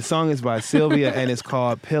 the song is by Sylvia and it's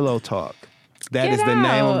called Pillow Talk. That Get is the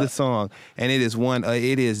name of out. the song. And it is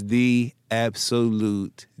it is the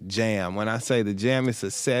absolute jam. When I say the jam, it's a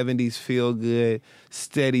 70s feel good,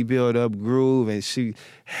 steady build up groove. And she,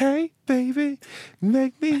 hey, baby,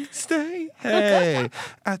 make me stay. Hey,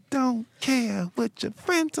 I don't care what your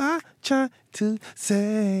friends are trying to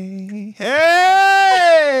say.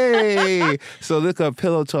 Hey! So look up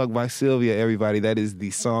Pillow Talk by Sylvia, everybody. That is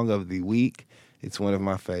the song of the week. It's one of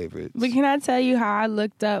my favorites. But can I tell you how I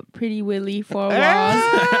looked up Pretty Willie 4 Walls,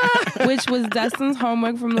 which was Dustin's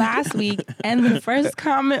homework from last week, and the first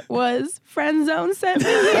comment was, Friend Zone sent me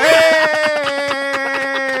here. Hey!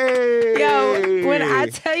 Yo, when I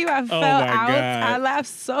tell you I fell my out, God. I laughed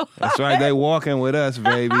so hard. That's right. They walking with us,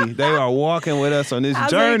 baby. They are walking with us on this I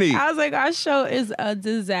was journey. Like, I was like, our show is a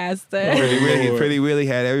disaster. Pretty really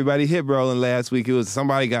had everybody hip rolling last week. It was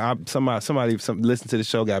somebody listened to the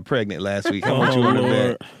show got pregnant last week. How much you want to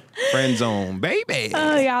bet? Friend Zone, baby.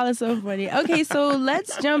 Oh, y'all are so funny. Okay, so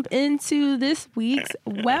let's jump into this week's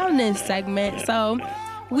wellness segment. So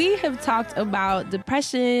we have talked about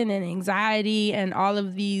depression and anxiety and all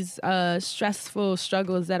of these stressful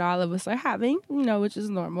struggles that all of us are having, which is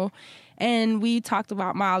normal. And we talked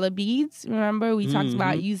about mala beads. Remember, we talked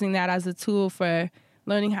about using that as a tool for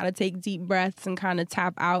learning how to take deep breaths and kind of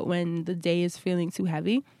tap out when the day is feeling too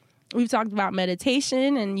heavy. We've talked about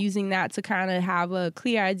meditation and using that to kind of have a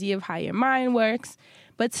clear idea of how your mind works.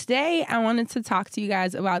 But today, I wanted to talk to you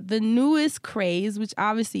guys about the newest craze, which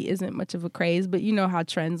obviously isn't much of a craze, but you know how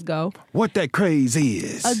trends go. What that craze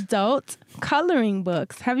is. Adult coloring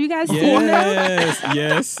books. Have you guys seen them?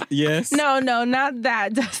 Yes. No, not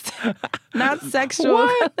that, Dustin. Not sexual.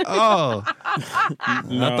 Oh. I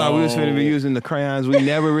thought we was going to be using the crayons. We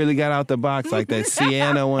never really got out the box like that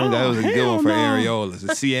Sienna one. That was a good one for areolas.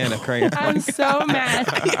 The Sienna crayon. I'm so mad.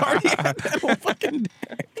 He already had that one fucking day.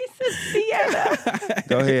 He said Sienna.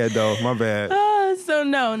 Go ahead, though. My bad. So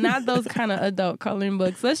no, not those kind of adult coloring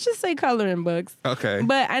books. Let's just say coloring books. Okay.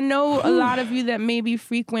 But I know a lot of you that maybe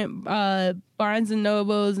frequent Barnes and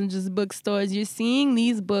Nobles and just bookstores, you're seeing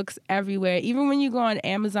these books everywhere. Even when you go on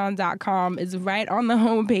Amazon.com, it's right on the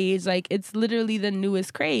homepage. Like, it's literally the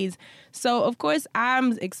newest craze. So, of course,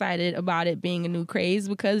 I'm excited about it being a new craze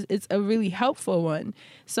because it's a really helpful one.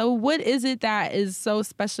 So what is it that is so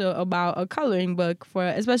special about a coloring book,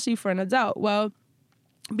 especially for an adult? Well,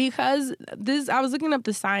 because I was looking up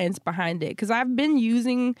the science behind it because I've been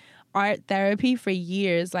using art therapy for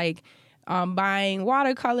years, like buying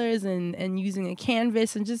watercolors and using a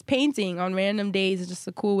canvas and just painting on random days is just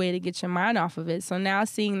a cool way to get your mind off of it. So now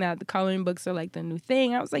seeing that the coloring books are like the new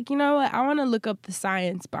thing, I was like, you know what? I want to look up the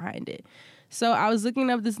science behind it. So I was looking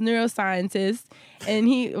up this neuroscientist, and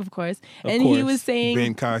he was saying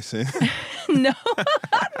Ben Carson. No,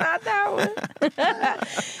 not that one.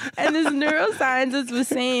 And this neuroscientist was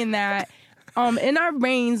saying that in our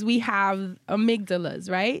brains, we have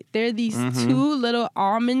amygdalas, right? They're these two little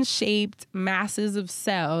almond-shaped masses of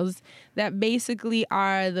cells that basically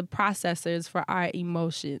are the processors for our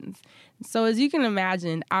emotions. So as you can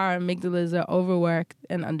imagine, our amygdalas are overworked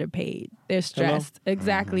and underpaid. They're stressed. Hello?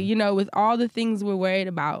 Exactly. With all the things we're worried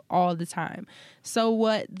about all the time. So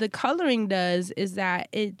what the coloring does is that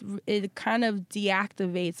it kind of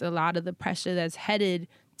deactivates a lot of the pressure that's headed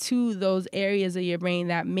to those areas of your brain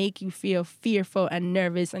that make you feel fearful and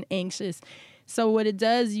nervous and anxious. So what it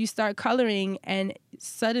does, you start coloring and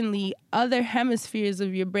suddenly other hemispheres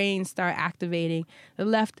of your brain start activating, the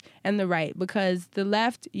left and the right, because the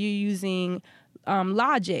left, you're using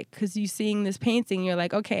logic because you're seeing this painting. You're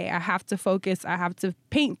like, okay, I have to focus. I have to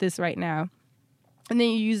paint this right now. And then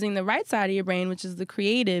you're using the right side of your brain, which is the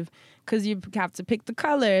creative, because you have to pick the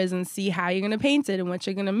colors and see how you're going to paint it and what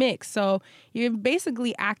you're going to mix. So you're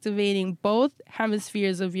basically activating both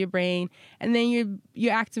hemispheres of your brain, and then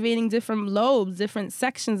you're activating different lobes, different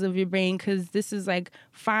sections of your brain, because this is like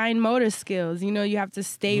fine motor skills. You have to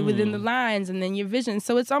stay within the lines, and then your vision.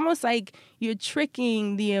 So it's almost like you're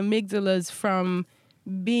tricking the amygdalas from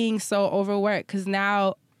being so overworked, because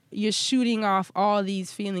now you're shooting off all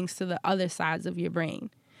these feelings to the other sides of your brain.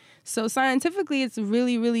 So scientifically, it's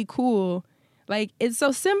really, really cool. Like, it's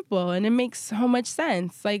so simple and it makes so much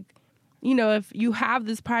sense. Like, if you have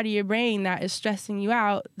this part of your brain that is stressing you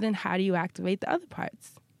out, then how do you activate the other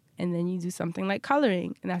parts? And then you do something like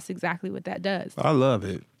coloring, and that's exactly what that does. I love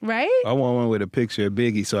it. Right? I want one with a picture of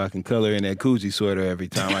Biggie so I can color in that Coogee sweater every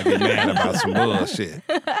time I get mad about some bullshit.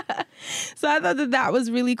 So I thought that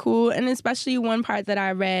was really cool. And especially one part that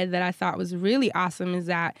I read that I thought was really awesome is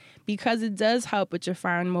that because it does help with your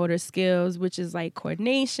fine motor skills, which is like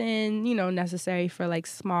coordination, necessary for like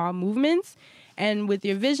small movements. And with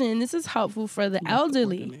your vision, this is helpful for the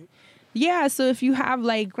elderly. Yeah, so if you have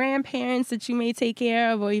like grandparents that you may take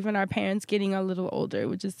care of, or even our parents getting a little older,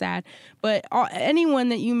 which is sad, but anyone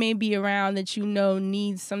that you may be around that you know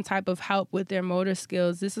needs some type of help with their motor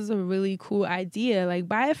skills, this is a really cool idea. Like,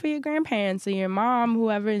 buy it for your grandparents or your mom,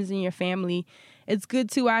 whoever is in your family. It's good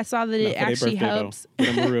too. I saw that it actually helps.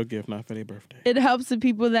 Get them a real gift, not for their birthday. It helps the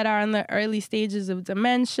people that are in the early stages of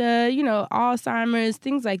dementia, Alzheimer's,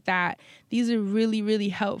 things like that. These are really, really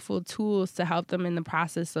helpful tools to help them in the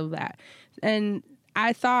process of that. And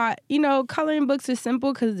I thought, coloring books are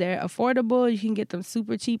simple because they're affordable. You can get them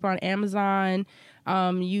super cheap on Amazon.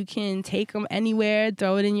 You can take them anywhere,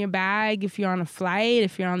 throw it in your bag if you're on a flight,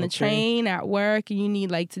 if you're on the train, at work, and you need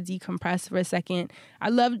to decompress for a second.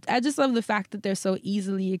 I just love the fact that they're so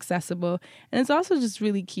easily accessible. And it's also just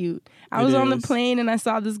really cute. I was on the plane and I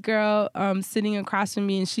saw this girl sitting across from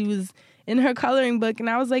me, and she was in her coloring book, and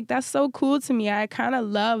I was like, that's so cool to me. I kind of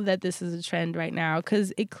love that this is a trend right now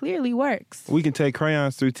because it clearly works. We can take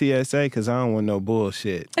crayons through TSA because I don't want no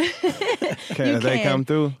bullshit. Can they come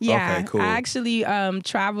through? Yeah. Okay, cool. I actually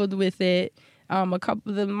traveled with it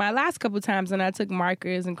my last couple times, and I took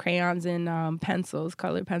markers and crayons and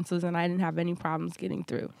colored pencils, and I didn't have any problems getting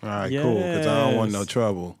through. All right, cool, because I don't want no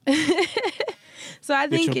trouble. So I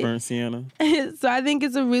think burnt sienna. So I think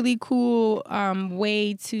it's a really cool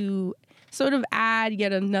way to sort of add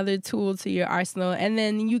yet another tool to your arsenal. And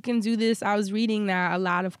then you can do this. I was reading that a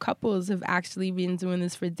lot of couples have actually been doing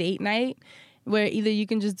this for date night, where either you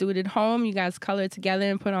can just do it at home, you guys color together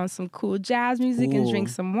and put on some cool jazz music and drink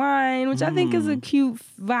some wine, which I think is a cute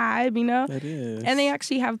vibe, It is. And they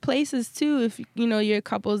actually have places too, if you're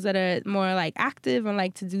couples that are more active and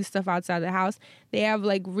like to do stuff outside the house. They have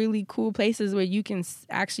really cool places where you can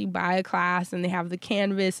actually buy a class, and they have the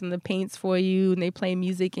canvas and the paints for you, and they play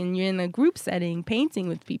music, and you're in a group setting painting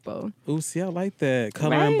with people. Ooh, see, I like that.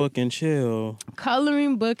 Coloring book and chill.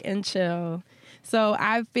 Coloring book and chill. So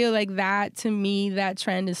I feel like that, to me, that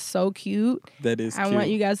trend is so cute. That is cute. I want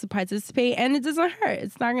you guys to participate, and it doesn't hurt.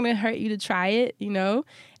 It's not going to hurt you to try it,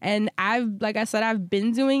 And like I said, I've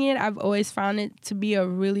been doing it. I've always found it to be a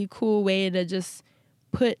really cool way to just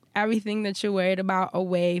put everything that you're worried about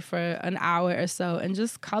away for an hour or so and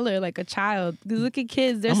just color like a child. Because look at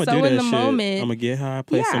kids, they're so in the moment. I'm going to get high,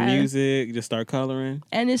 play some music, just start coloring.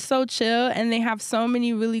 And it's so chill, and they have so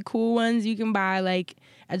many really cool ones. You can buy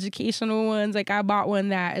educational ones. I bought one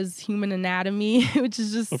that is human anatomy, which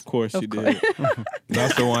is just... Of course you did.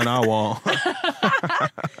 That's the one I want.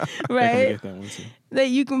 Right? Get that one too. That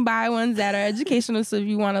you can buy ones that are educational, so if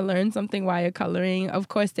you want to learn something while you're coloring. Of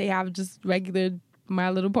course, they have just regular My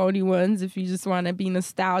Little Pony ones if you just want to be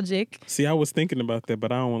nostalgic. See, I was thinking about that,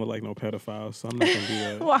 but I don't want to like no pedophiles, so I'm not going to do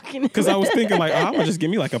that. Walking Because I was thinking like, I'm going to just give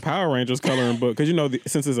me like a Power Rangers coloring book. Because, you know,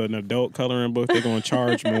 since it's an adult coloring book, they're going to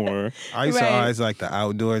charge more. I used to always like the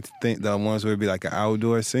outdoor thing, the ones where it'd be like an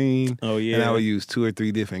outdoor scene. Oh, yeah. And I would use 2 or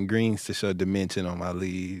 3 different greens to show dimension on my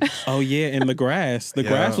leaves. Oh, yeah, and the grass. The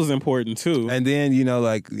grass was important, too. And then, you know,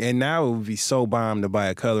 like, and now it would be so bomb to buy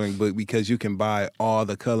a coloring book because you can buy all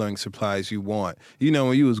the coloring supplies you want. You know,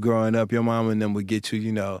 when you was growing up, your mom and them would get you,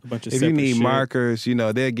 you know, if you need markers, you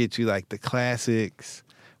know, they'll get you like the classics.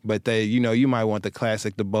 But they, you know, you might want the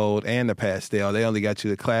classic, the bold, and the pastel. They only got you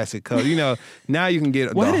the classic color. You know, now you can get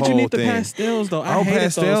the whole thing. Why did you need the pastels though? I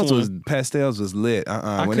hated pastels was lit.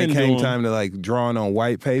 When it came time to like drawing on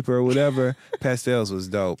white paper or whatever, pastels was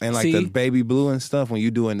dope. And like the baby blue and stuff when you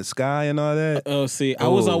do in the sky and all that. I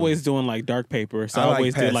was always doing like dark paper, so I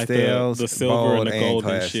always did like the silver and the gold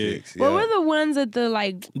and shit. Yeah. What were the ones that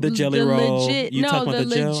the jelly roll?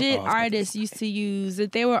 Legit artists used to use?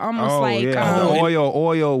 That they were almost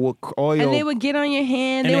oil. And they would get on your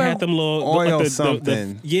hand. And they had them little oil like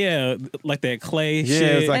something. like that clay shit. Yeah,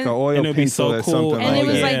 it's like an oil pencil or something. And it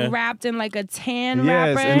was like like wrapped in like a tan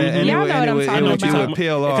wrapper. And y'all know what I'm talking about. You would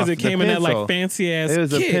peel off because it came in that like fancy ass. It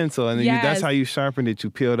was kit. a pencil, and that's how you sharpened it. You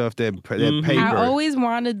peeled off that paper. I always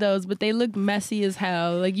wanted those, but they looked messy as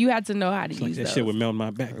hell. Like you had to know how to use that those. shit would melt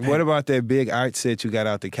my back. What about that big art set you got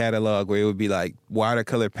out the catalog where it would be like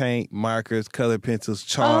watercolor paint, markers, color pencils,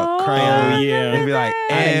 chalk, crayons? Oh yeah, it'd be like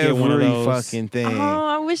every fucking thing.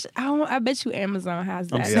 I bet you Amazon has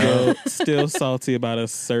that. I'm still salty about a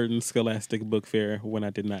certain Scholastic book fair when I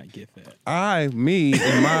did not get that. And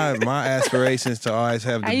my aspirations to always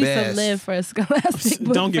have the best. I used to live for a Scholastic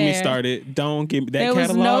book Don't get fair. me started. Don't get me that there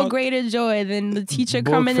catalog. was no greater joy than the teacher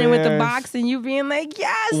coming in with the box and you being like,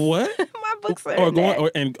 yes, what? My books are Or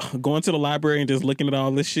in there? going to the library and just looking at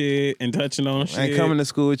all this shit and touching on shit. And coming to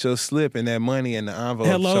school with your slip and that money in the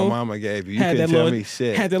envelope your mama gave you. You Had couldn't that tell little- me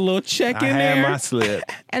shit. Had that little check I in had there. my slip.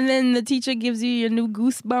 And then the teacher gives you your new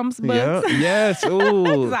Goosebumps Yeah. books. Yes.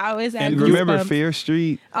 Ooh. I always had And Goosebumps. remember Fear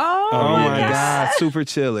Street? Oh, Oh my God. God. Super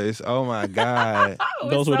Chillers. Oh my God.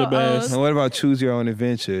 Those were the best. And what about Choose Your Own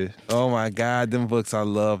Adventure? Oh my God, them books, I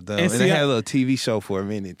love them. And And see, they had a little TV show for a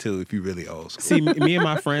minute too, if you really old school. See, me and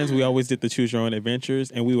my friends, we always did the Choose Your Own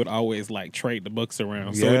Adventures, and we would always like trade the books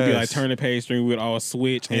around. So it'd be like Yes. turn the page three, we would all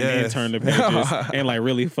switch and then Yes. turn the pages and like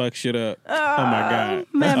really fuck shit up. Oh my God.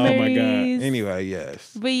 Memories. Oh my God. Anyway,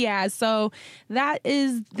 yes. But yeah, so that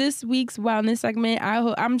is this week's wellness segment.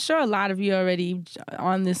 I'm sure a lot of you are already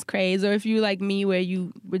on this craze, or if you like me, where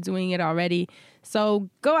you were doing it already. So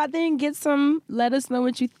go out there and get some. Let us know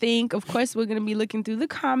what you think. Of course, we're going to be looking through the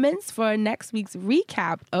comments for next week's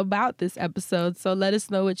recap about this episode. So let us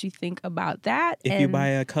know what you think about that. If you buy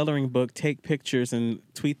a coloring book, take pictures and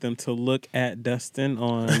tweet them to Look at Dustin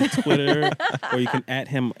on Twitter, or you can @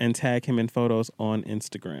 him and tag him in photos on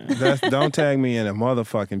Instagram. Don't tag me in a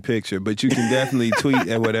motherfucking picture, but you can definitely tweet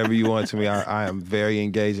at whatever you want to me. I am very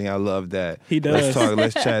engaging. I love that. He does. Let's talk.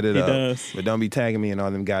 Let's chat it He up. does. But don't be tagging me in all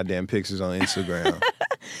them goddamn pictures on Instagram.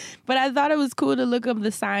 But I thought it was cool to look up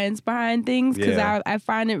the science behind things, because Yeah. I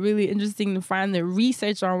find it really interesting to find the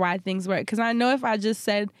research on why things work. Because I know if I just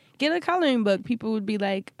said, get a coloring book, people would be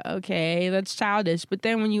like, okay, that's childish. But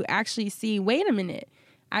then when you actually see, wait a minute,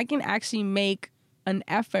 I can actually make an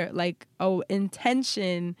effort, like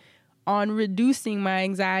intention on reducing my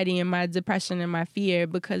anxiety and my depression and my fear,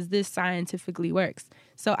 because this scientifically works.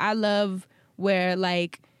 So I love where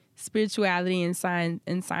like spirituality and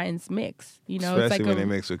science mix. You know, Especially it's like when they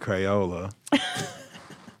mix with Crayola.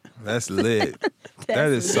 That's lit. That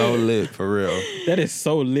is so lit for real. That is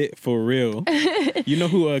so lit for real. You know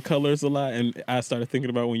who colors a lot? And I started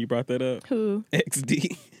thinking about when you brought that up. Who?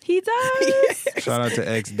 XD. He does. Shout out to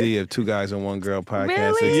XD of Two Guys and One Girl podcast.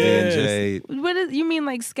 Really? XD Yes. and Jade. What is you mean,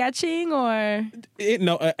 like sketching or?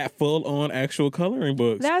 Full on actual coloring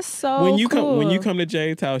books. That's so when you cool. when you come to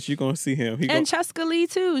Jade's house, you're gonna see him. And Cheska Lee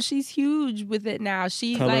too. She's huge with it now.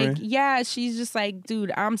 She Coloring? she's just like,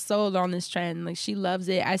 dude, I'm sold on this trend. Like she loves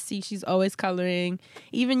it. I see she's always coloring.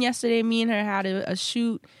 Even yesterday, me and her had a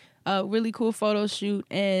shoot, a really cool photo shoot,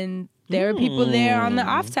 and there were people there on the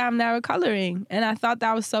off time that were coloring. And I thought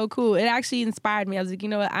that was so cool. It actually inspired me. I was like, you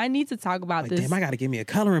know what? I need to talk about this. Damn, I gotta give me a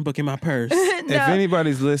coloring book in my purse. If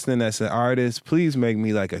anybody's listening that's an artist, please make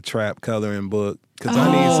me like a trap coloring book. Because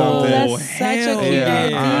I need something. That's such a cute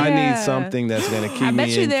Yeah, I idea. need something that's going to keep I me bet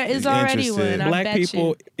you there is already interested. one. I Black bet people,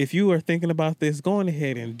 you. if you are thinking about this, go on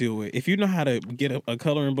ahead and do it. If you know how to get a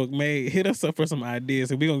coloring book made, hit us up for some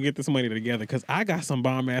ideas, and we're gonna get this money together. Because I got some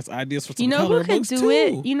bomb ass ideas for some You know who coloring could books do too.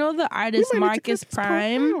 it? You know the artist We might need to Marcus get this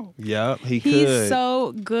Prime? out. Yep, he He's could.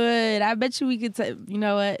 so good. I bet you we could. You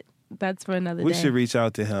know what? That's for another We day. should reach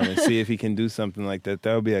out to him and see if he can do something like that.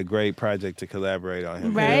 That would be a great project to collaborate on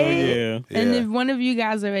him. Right? Yeah. And Yeah. if one of you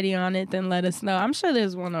guys already on it, then let us know. I'm sure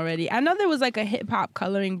there's one already. I know there was like a hip hop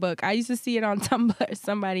coloring book. I used to see it on Tumblr.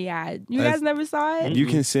 Somebody had. You guys never saw it? You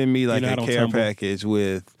can send me like You're a not on care Tumblr. package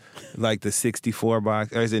with like the 64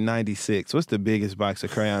 box, or is it 96? What's the biggest box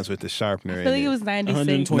of crayons with the sharpener I feel in like it? it was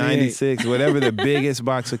 96. 120. 96, whatever the biggest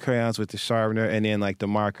box of crayons with the sharpener, and then like the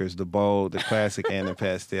markers, the bold, the classic, and the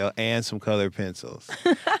pastel, and some colored pencils.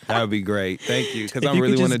 That would be great. Thank you, because If I you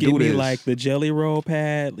really could want just to give do me this. like the jelly roll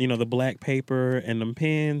pad, you know, the black paper and them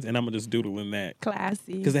pens, and I'm gonna just doodle in that.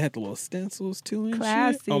 Classy. Because they had the little stencils too and shit.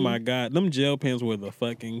 Classy. Oh my God, them gel pens were the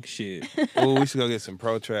fucking shit. Oh, we should go get some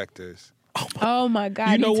protractors. Oh my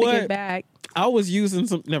God. You know took what? it back. I was using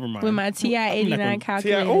some. Never mind. With my TI-89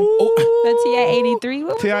 calculator. Ooh, The TI-83.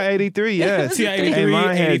 What was TI-83, yes. TI-83, and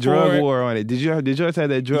mine had 84. drug war on it. Did yours have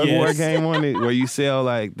that drug war Yes. game on it where you sell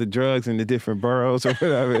like the drugs in the different boroughs or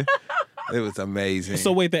whatever? It was amazing.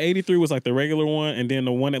 So wait, the 83 was like the regular one, and then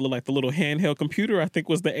the one that looked like the little handheld computer, I think,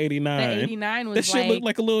 was the 89. The 89 was That shit looked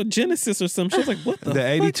like a little Genesis or something. She was like, what the the fuck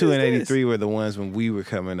 82 is and this? 83 were the ones when we were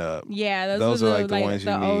coming up. Yeah, Those were are like the ones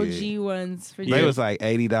the you OG needed. ones for They you. was like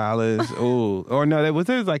 $80. Ooh. Or no, there was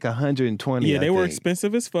like 120. Yeah, I they were think.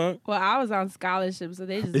 expensive as fuck. Well, I was on scholarship, so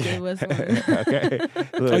they just gave us one. Okay.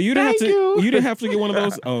 Look, Oh, you didn't have to. thank You didn't have to get one of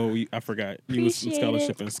those. Oh, I forgot. You was in Appreciate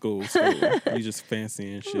scholarship it. in school. You just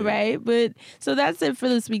fancy and shit. Right, but so that's it for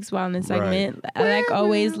this week's wellness segment. Like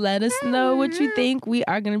always, let us know what you think. We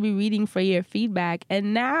are going to be reading for your feedback.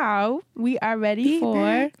 And now we are ready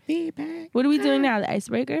for Feedback. what are we doing now? The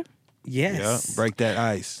icebreaker? Yes. Yeah, break that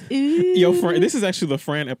ice. Yo, Fran, this is actually the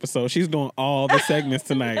Fran episode. She's doing all the segments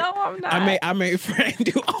tonight. No, I'm not. I made Fran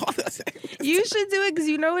do all the segments. You should do it because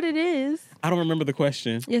you know what it is. I don't remember the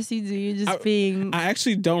question. Yes, you do. You're just being. I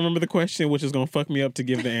actually don't remember the question, which is going to fuck me up to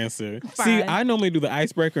give the answer. Fine. See, I normally do the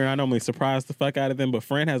icebreaker and I normally surprise the fuck out of them, but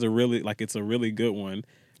Fran has it's a really good one.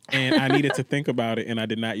 And I needed to think about it and I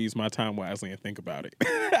did not use my time wisely and think about it.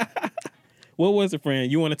 What was it, Fran?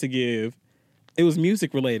 You wanted to give. It was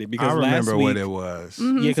music related because I remember last week, what it was.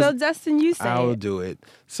 Mhm. Yeah, So, Dustin, you say I'll it. do it.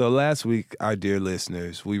 So last week, our dear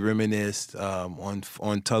listeners, we reminisced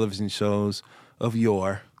on television shows of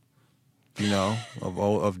yore,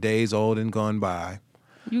 of days old and gone by.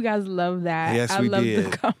 You guys love that. Yes, I we love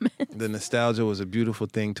did. the comments. The nostalgia was a beautiful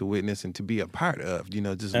thing to witness and to be a part of.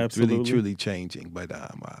 Just Absolutely. really, truly changing. But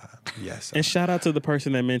yes. and shout out to the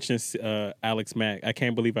person that mentioned Alex Mack. I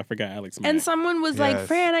can't believe I forgot Alex Mack. And someone was like, Yes.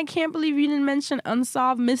 Fran, I can't believe you didn't mention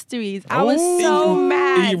Unsolved Mysteries. I was so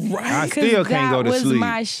mad. Right. I still can't go to was sleep.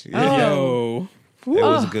 My Yo. It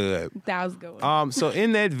was Oh. good. That was good. So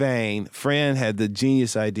in that vein, Fran had the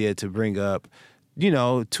genius idea to bring up,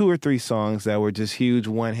 2 or 3 songs that were just huge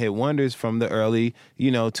one-hit wonders from the early,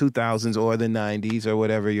 2000s or the 90s or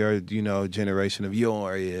whatever your, generation of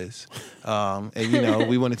yore is. And,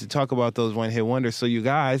 we wanted to talk about those one-hit wonders. So you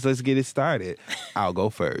guys, let's get it started. I'll go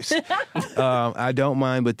first. I don't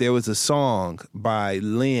mind, but there was a song by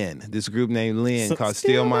Lynn, this group named Lynn, called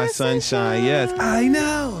Steal My Sunshine. Yes, I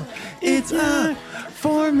know it's up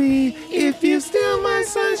for me if you steal my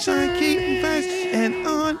sunshine, keep me fresh and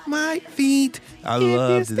on my feet. I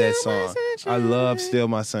loved that song. I love Steal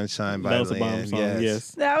My Sunshine by That was a Lynn. bomb song, yes.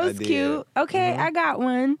 That was I did. cute. Okay, I got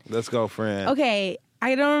one. Let's go, friend. Okay,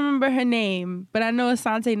 I don't remember her name, but I know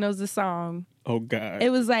Asante knows the song. Oh, God.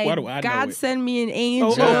 It was like, Why do I know God it? send me an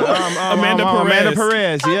angel. Amanda Perez. Amanda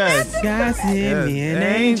Perez, yes. God send me an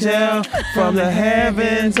Yes. angel from the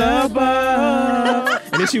heavens above.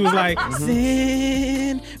 And then she was like,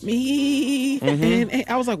 send me. And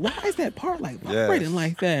I was like, why is that part like vibrating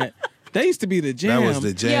like that? That used to be the jam. That was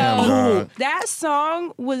the jam, Yo, dog. that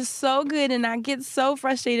song was so good, and I get so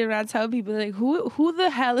frustrated when I tell people like, "Who the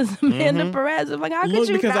hell is Amanda Perez?" I'm like, "How could Look,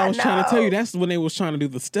 you because not I was know? trying to tell you, that's when they was trying to do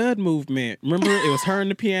the stud movement. Remember, it was her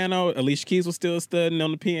and the piano. Alicia Keys was still studding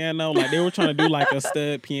on the piano. Like, they were trying to do like a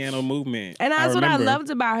stud piano movement. And that's what I remember. loved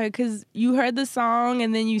about her, because you heard the song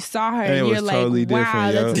and then you saw her, And it and you're was like, totally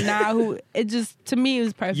 "Wow, different, yo." that's not who." It just, to me, it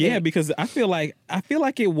was perfect. Yeah, because I feel like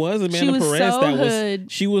it was Amanda was Perez so that hood.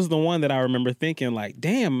 was. She was the one that I remember thinking like,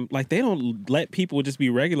 damn, like they don't let people just be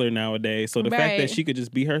regular nowadays. So the fact Right. that she could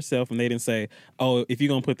just be herself and they didn't say, oh, if you're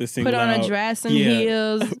gonna put this single put on out, a dress and yeah,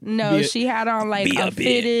 heels. No, Be a- she had on like be a a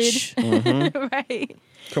fitted. bitch. Right.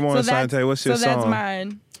 Come on, Asante, what's your so song? that's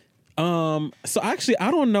mine. So actually, I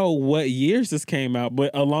don't know what years this came out, but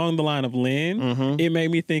along the line of Lynn, it made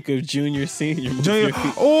me think of Junior Senior. Junior,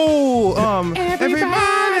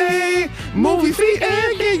 everybody, move your feet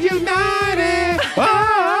and get united.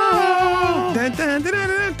 Oh, dun, dun, dun, dun,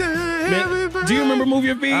 dun, dun, everybody. Do you remember Move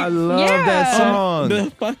Your Feet? I love Yeah. that song.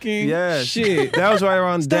 The fucking Yes. shit. That was right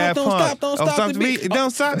around Daft don't Punk. stop, don't stop the beat. Don't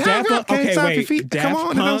stop. Daft Punk. Can't Okay, stop wait. your feet. Daft Come on.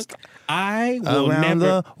 Punk. Don't stop. I will Around never.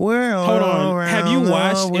 the world. Hold on. Have you around the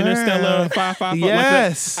watched world. Interstellar 555?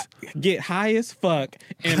 Yes. Get high as fuck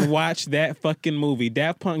and watch that fucking movie.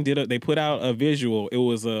 Daft Punk they put out a visual. It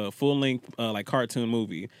was a full length like cartoon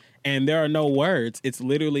movie, and there are no words. It's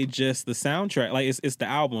literally just the soundtrack. Like it's the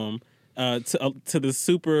album. To the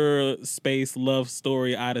super space love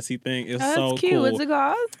story Odyssey thing. It's Oh, so that's cute. cool. What's it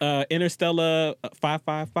called? Interstellar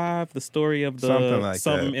 555, the story of the Something like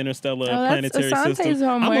that. interstellar Oh, that's planetary Asante's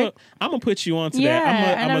system. homework. I'm gonna put you onto Yeah,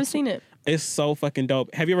 that. I never seen it. It's so fucking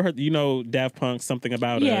dope. Have you ever heard? Daft Punk, Something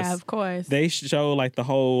About Us. Yeah, of course. They show like the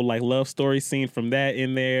whole like love story scene from that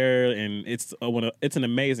in there, and it's an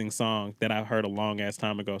amazing song that I heard a long ass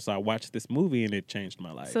time ago. So I watched this movie and it changed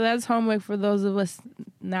my life. So that's homework for those of us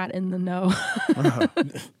not in the know.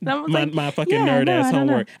 My fucking nerd ass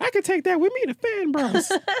homework. I could take that with me to Fan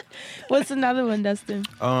Bros. What's another one, Dustin?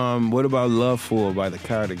 What about Love Fool by the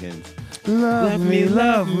Cardigans? Love me,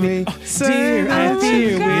 dear, I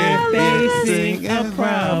fear we're facing a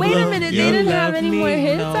problem. Wait a minute, they didn't have any Love more me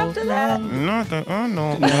hits no after that? Nothing.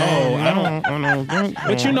 No, I don't.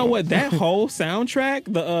 But you know what? That whole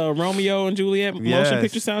soundtrack, the Romeo and Juliet motion Yes.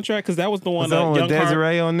 picture soundtrack, because that was the one Was that one with Young Heart-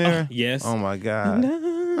 Desiree on there? Yes. Oh my God.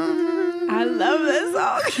 I love this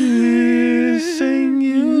song. Kissing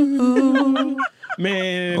you.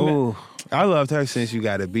 Man. Oh, I loved her since You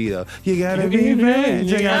Gotta Be Though. You gotta be bad.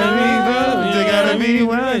 You gotta be though. You gotta be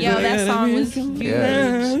wild. Yo, that song was huge.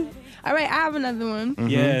 Yeah. All right, I have another one.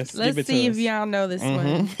 Yes. Let's give it see to if us. y'all know this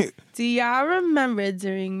one. Do y'all remember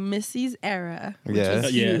during Missy's era? Which Yes.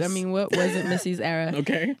 was huge. Yes. I mean, what wasn't Missy's era?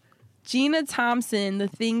 Okay. Gina Thompson, the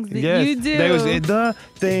things that Yes, you do. they was the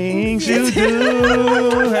things you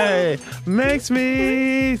do. Hey, makes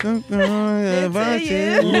me about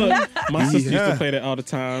you. Look, my sister used Yeah. to play that all the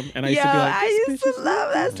time, and I used Yo, to be like, I used to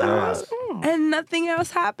love that song. Yes. And nothing else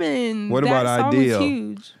happened. What that about song Ideal? was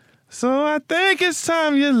huge. So I think it's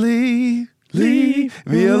time you leave me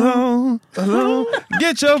alone.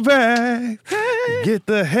 Get your bag, get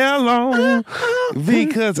the hell on,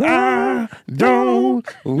 because I don't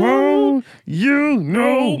want you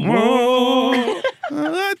no more.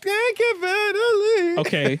 I can't get better leave.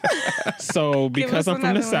 okay. So because us I'm from the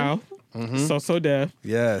another South, So Def,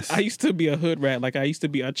 Yes. I used to be a hood rat. Like I used to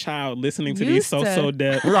be a child listening to Used these to. So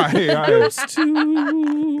Def. Right.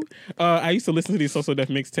 I used to listen to these So Def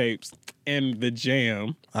mixtapes and the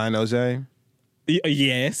jam. I know, Jay.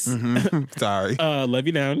 Yes. Sorry. Love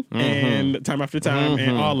You Down and Time After Time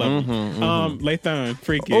and all of them. Lathan,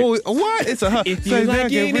 Freak It. Oh, what? It's a If you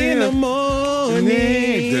like it in the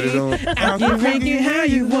morning, I can freak it how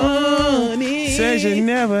you want it. Says you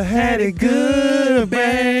never had it good,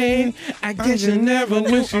 babe. I guess you never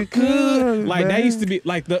wish you could. Like that used to be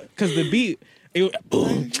like because the beat, it was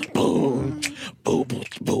boom, boom, boom, boom,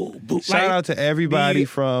 boom, boom. Shout out to everybody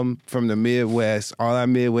from the Midwest, all our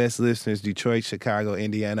Midwest listeners, Detroit, Chicago,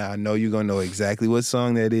 Indiana. I know you're gonna know exactly what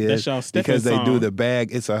song that is That's y'all Stephen because they do song. the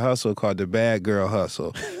bag. It's a hustle called the Bad Girl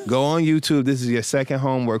Hustle. Go on YouTube. This is your second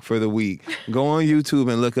homework for the week. Go on YouTube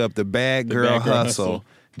and look up the Bad Girl Bad Girl Hustle. Hustle.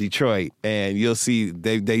 Detroit, and you'll see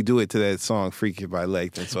they do it to that song "Freak It" by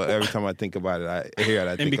Lathan. So every time I think about it, I hear it.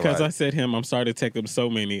 I think And because about I it. said him, I'm sorry to take up so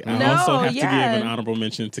many. I No, also have to give yeah. an honorable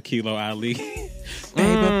mention to Kilo Ali.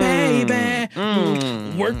 Baby,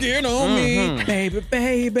 working on me.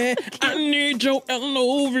 Baby, I need your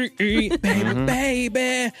L-O-V-E.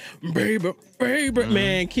 Baby.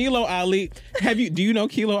 Man, Kilo Ali. Do you know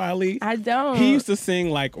Kilo Ali? I don't. He used to sing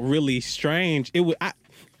like really strange.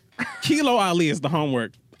 Kilo Ali is the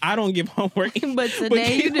homework. I don't give homework. But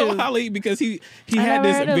today you Kilo do. Ali, because he I had never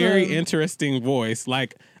this heard of very him. interesting voice.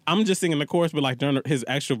 Like, I'm just singing the chorus, but like during his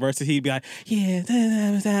actual verses, he'd be like, yeah,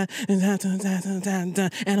 and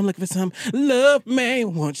I'm looking for some love,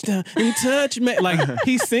 man, won't you touch me? Like,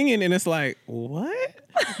 he's singing, and it's like, what?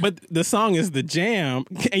 But the song is the jam,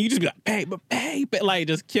 and you just be like, baby, like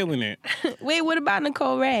just killing it. Wait, what about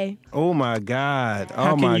Nicole Ray? Oh my God!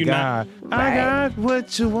 How Oh can my you God! not? I got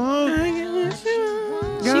what you want.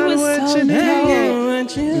 She Got was what so you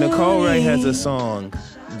good. need. Nicole Ray has a song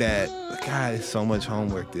that God, it's so much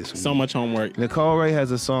homework this week. So much homework. Nicole Ray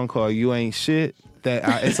has a song called "You Ain't Shit"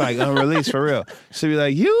 that it's like unreleased for real. She'll be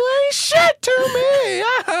like, "You ain't shit to me."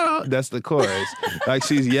 Oh. That's the chorus. Like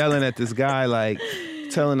she's yelling at this guy, like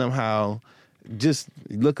telling him how. Just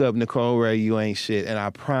look up Nicole Ray, "You Ain't Shit," and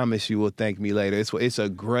I promise you will thank me later. It's a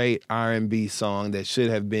great R&B song that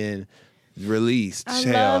should have been released. I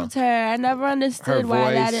Hell. loved her. I never understood Her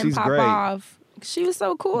why that voice, didn't she's pop great. off. She was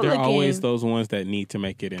so cool There are looking. always those ones that need to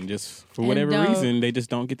make it, and just for And whatever don't. reason, they just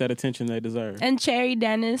don't get that attention they deserve. And Cherry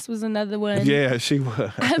Dennis was another one. Yeah, she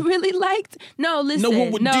was. I really liked. No, listen.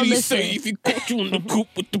 Listen. he caught you in the coop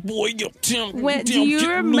with the boy up? When, do you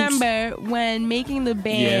remember when making the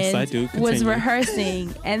band Yes, I do. was Continue.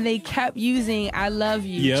 rehearsing and they kept using "I Love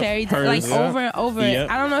You," Yep, Cherry, hers. like Yeah. over and over. Yep.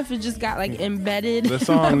 I don't know if it just got like embedded. The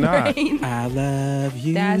song in my not. brain. I love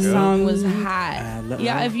you. That song was I hot. love-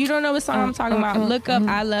 Yeah, if you don't know what song I'm talking about, look up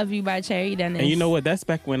 "I Love You" by Cherry Dennis. And you know what? That's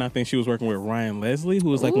back when I think she was working with Ryan Leslie, who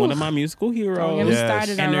was like one of my musical Don't get heroes. me Yes.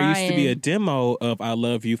 started on And there used to be a Ryan. demo of "I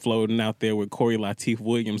Love You" floating out there with Corey Latifah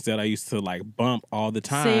Williams that I used to like bump all the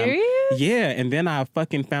time. Serious? Yeah, and then I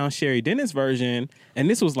fucking found Sherry Dennis' version, and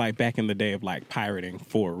this was like back in the day of like pirating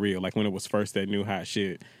for real, like when it was first that new hot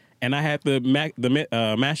shit. And I had the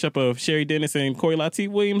mashup of Sherry Dennis and Corey Latifah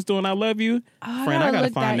Williams doing "I Love You." Oh, Friend, I gotta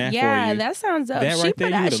look find that yeah, for you. that sounds dope. That She right there,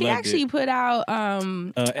 put you out. would've She loved actually it. put out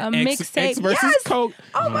a X mixtape. versus Yes. Coke.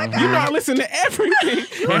 Oh my god! You know I listen to everything.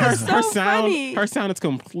 And are so funny. her sound is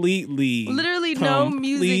completely Literally no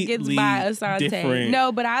music gets by Asante. different.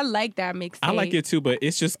 No, but I like that mixtape. I like it too, but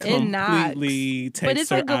it's just It knocks. completely But takes it's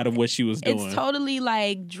her like a- out of what she was doing. It's totally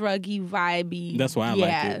like druggy, vibey. That's why I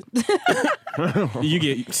like it. You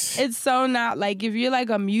get It's so not like if you're like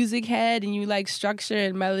a music head and you like structure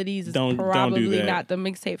and melodies, it's Don't do probably that. not the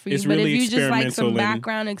mixtape for you. It's But really if you just like some experimental and-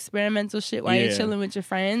 background experimental shit while you're Yeah. chilling with your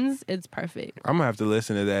friends, it's perfect. I'm gonna have to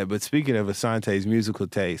listen to that. But speaking of Asante's musical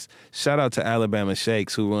taste, shout out to Alabama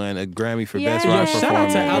Shakes who won a Grammy for Best Yeah. Rock Yo, Performance. shout out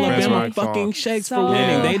to Yeah. Best Alabama Rock Song. fucking Shakes So for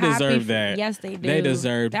winning. They happy deserve for- that. Yes, they do. They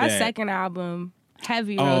deserve that that. second album.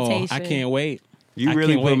 Heavy rotation. I can't wait. You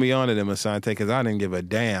really put me onto them, Asante, because I didn't give a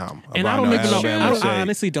damn and about I don't even Alabama know. Shake. I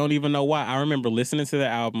honestly don't even know why. I remember listening to the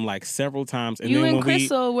album like several times. And you then and when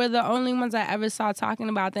Crystal were the only ones I ever saw talking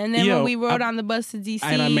about that. And then when we rode on the bus to DC.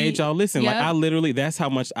 And I made y'all listen. Yep. Like, I literally, that's how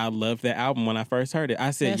much I loved that album when I first heard it.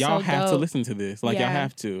 I said, That's y'all so have to dope. listen to this. Like, y'all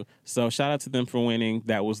have to. So shout out to them for winning.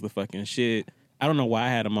 That was the fucking shit. I don't know why I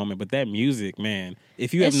had a moment, but that music, man.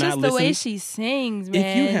 If you have it's not just listened, the way she sings, man.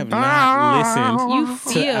 if you have not listened you to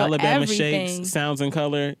feel Alabama everything. Shakes Sounds and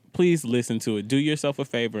Color, please listen to it. Do yourself a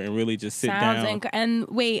favor and really just sit down. And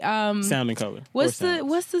wait, Sound and Color. what's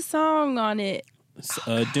the song on it?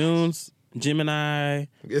 Dunes, Gemini.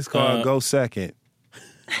 It's called Go Second.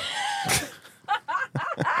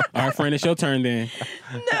 All right, friend, it's your turn then.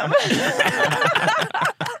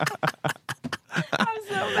 I'm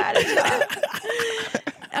so mad at y'all.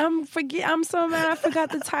 I'm so mad I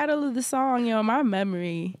forgot the title of the song, yo. My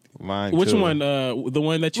memory. Mine Which too. one? The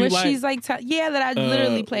one that you Where like? she's like, that I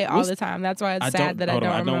literally play all the time. That's why it's sad that I don't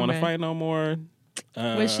remember. I don't want to fight no more.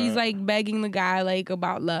 Where she's like begging the guy like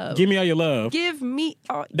about love. Give me all your love. Give me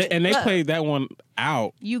all And they love. played that one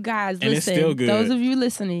out. You guys, And it's listen. still good. Those of you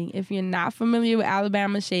listening, if you're not familiar with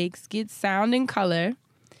Alabama Shakes, get Sound and Color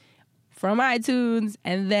from iTunes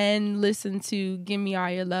and then listen to Give Me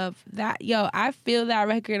All Your Love. I feel that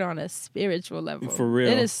record on a spiritual level. For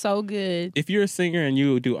real. It is so good. If you're a singer and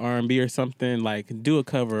you do R&B or something, like do a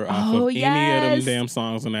cover off of any of yes. them damn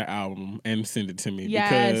songs on that album and send it to me.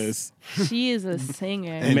 Yes. She is a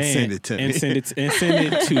singer. And send it to me. And send it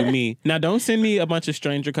to me. Now don't send me a bunch of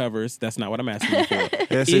stranger covers. That's not what I'm asking you for.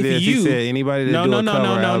 Yes, If it is. you- He said anybody that do a cover of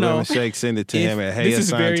Alabama Shake, send it to him at Hey this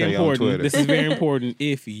is very Asante on important. Twitter. This is very important.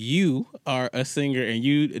 If you are a singer and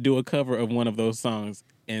you do a cover of one of those songs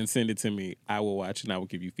and send it to me, I will watch and I will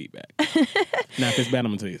give you feedback. Now, if it's bad,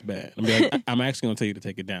 I'm gonna tell you it's bad. I'm actually gonna tell you to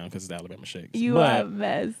take it down because it's Alabama Shakes. You are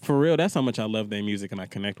best. For real, that's how much I love their music and I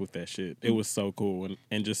connect with that shit. It was so cool.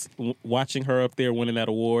 And just watching her up there winning that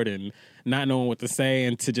award and not knowing what to say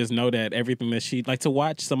and to just know that everything that she, like to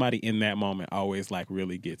watch somebody in that moment always like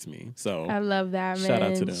really gets me. So I love that, man. Shout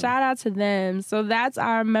out to them. Shout out to them. So that's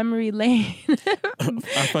our memory lane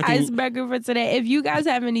icebreaker for today. If you guys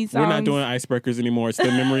have any songs. We're not doing icebreakers anymore. It's the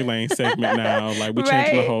memory lane segment now. Like we're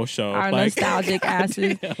changing the whole show. Our like, nostalgic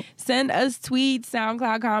asses. Send us tweets,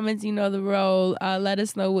 SoundCloud comments. You know the role. Let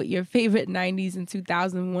us know what your favorite 90s and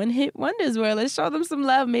 2001 hit wonders were. Let's show them some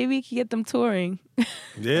love. Maybe we can get them touring.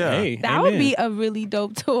 Yeah. Hey, That would be a really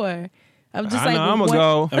dope tour. Of just I know, I'm going to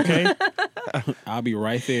go. Okay. I'll be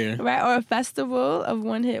right there. Right, or a festival of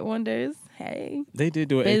one-hit wonders. Hey. They did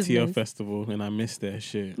do an Business. ATL festival and I missed that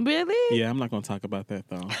shit. Really? Yeah, I'm not going to talk about that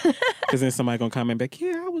though. Because then somebody going to comment back,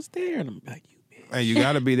 yeah, I was there. And I'm like, you bitch. And you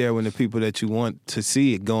got to be there when the people that you want to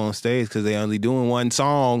see it go on stage because they only doing one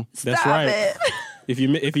song. That's Stop right. it. If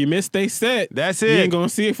you miss they set, That's you it. ain't going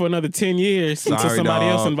to see it for another 10 years until Sorry, somebody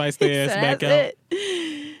else dog. invites their ass back That's out.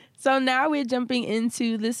 it. So now we're jumping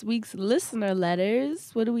into this week's listener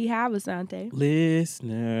letters. What do we have, Asante?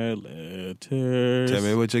 Listener letters. Tell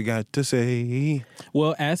me what you got to say.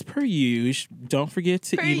 Well, as per usual, don't forget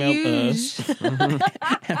to email us.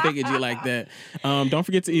 I figured you like that. Don't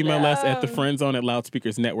forget to email us at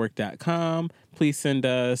thefriendzone@loudspeakersnetwork.com. Please send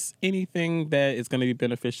us anything that is going to be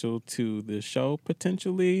beneficial to the show,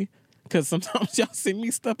 potentially. Because sometimes y'all send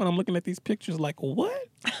me stuff and I'm looking at these pictures like, what?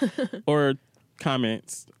 Or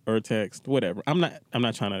comments or text, whatever. I'm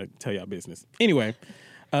not trying to tell y'all business. Anyway,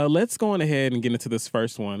 let's go on ahead and get into this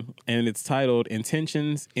first one. And it's titled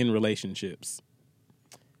Intentions in Relationships.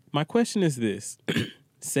 My question is this.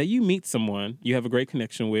 Say you meet someone you have a great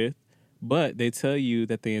connection with, but they tell you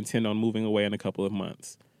that they intend on moving away in a couple of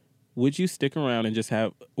months. Would you stick around and just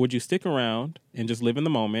live in the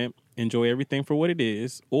moment, enjoy everything for what it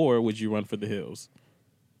is, or would you run for the hills?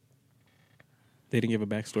 They didn't give a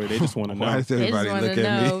backstory. They just want to know. Why does everybody They just look wanna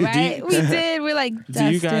at know, me? right? We did. We're like, Do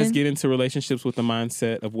you guys Dustin. get into relationships with the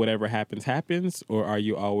mindset of whatever happens, or are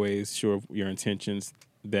you always sure of your intentions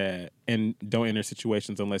and don't enter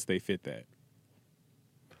situations unless they fit that?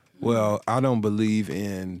 Well, I don't believe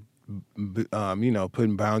in,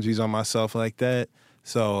 putting boundaries on myself like that.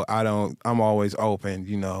 So I'm always open,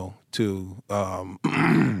 to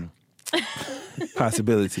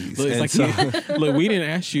possibilities. Look, it's And like, look, we didn't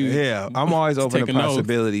ask you. yeah, I'm always open take to an oath.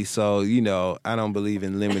 possibilities. So, I don't believe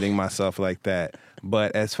in limiting myself like that.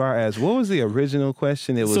 But as far as what was the original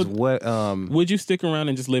question? It was So, what would you stick around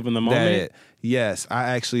and just live in the that moment? yes, I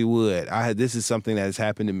actually would. This is something that has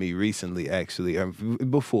happened to me recently, actually,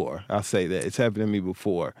 before. I'll say that it's happened to me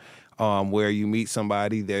before, where you meet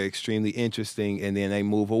somebody, they're extremely interesting, and then they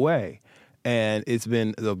move away, and it's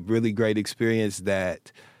been a really great experience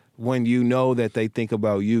that when you know that they think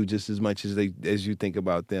about you just as much as you think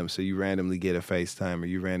about them. So you randomly get a FaceTime or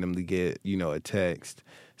you randomly get, a text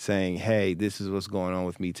saying, hey, this is what's going on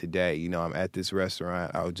with me today. I'm at this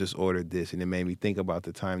restaurant. I just ordered this, and it made me think about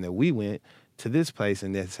the time that we went to this place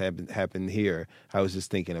and this happened here. I was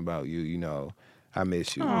just thinking about you, I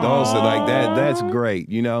miss you. Those are like that. That's great,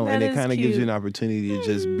 and it kind of gives you an opportunity to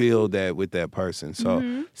just build that with that person.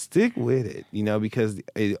 So stick with it, because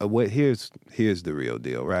here's the real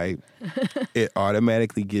deal, right? It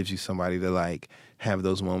automatically gives you somebody to like have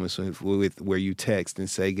those moments with where you text and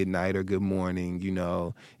say good night or good morning,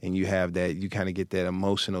 and you have that, you kind of get that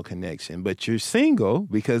emotional connection. But you're single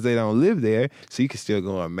because they don't live there, so you can still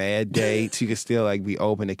go on mad dates. You can still like be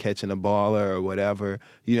open to catching a baller or whatever.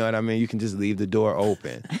 You know what I mean? You can just leave the door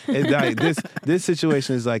open. It's like this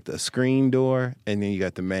situation is like the screen door, and then you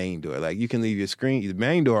got the main door. Like you can leave your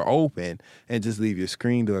main door open and just leave your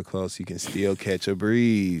screen door closed. So you can still catch a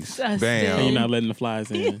breeze. Bam! And you're not letting the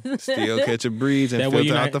flies in. Still catch a breeze. And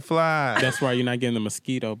filter out the fly. That's why you're not getting the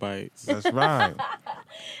mosquito bites. That's right.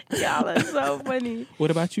 Y'all are so funny.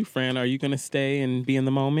 What about you, Fran? Are you going to stay and be in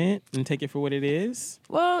the moment and take it for what it is?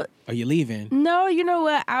 Well, are you leaving? No, you know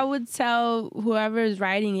what? I would tell whoever is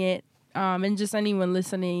writing it and just anyone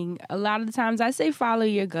listening, a lot of the times I say follow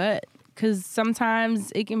your gut. Because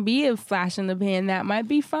sometimes it can be a flash in the pan that might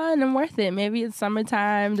be fun and worth it. Maybe it's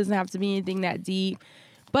summertime, doesn't have to be anything that deep.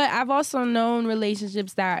 But I've also known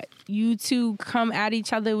relationships that you two come at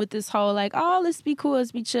each other with this whole like, oh, let's be cool,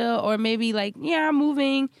 let's be chill. Or maybe like, yeah, I'm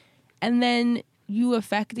moving. And then you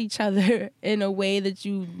affect each other in a way that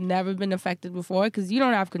you've never been affected before because you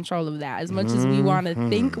don't have control of that as much as we want to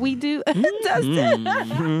think we do.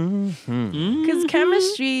 Dustin. Because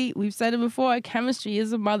chemistry, we've said it before, chemistry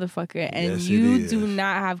is a motherfucker. And yes, you do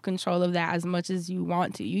not have control of that as much as you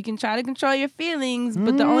want to. You can try to control your feelings,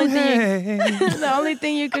 but the only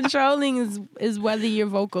thing you're controlling is whether you're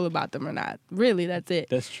vocal about them or not. Really, that's it.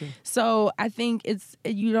 That's true. So I think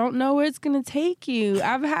you don't know where it's going to take you.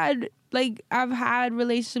 I've had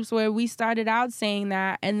relationships where we started out saying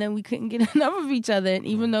that and then we couldn't get enough of each other. And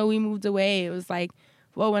even though we moved away, it was like,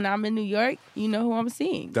 well, when I'm in New York, you know who I'm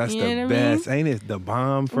seeing. That's the best. Ain't it the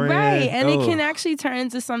bomb, friend? Right. And it can actually turn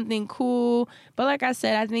into something cool. But like I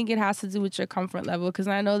said, I think it has to do with your comfort level because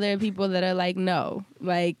I know there are people that are like, no.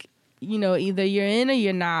 Like, either you're in or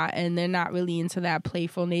you're not. And they're not really into that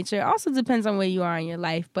playful nature. It also depends on where you are in your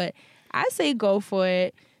life. But I say go for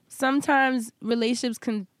it. Sometimes relationships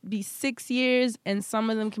can be 6 years and some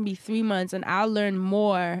of them can be 3 months. And I'll learn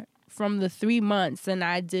more from the 3 months than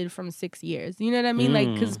I did from 6 years. You know what I mean?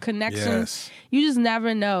 Like, because connections, you just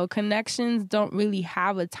never know. Connections don't really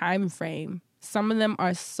have a time frame. Some of them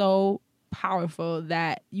are so powerful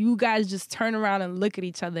that you guys just turn around and look at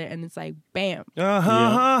each other and it's like, bam.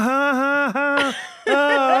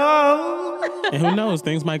 And who knows?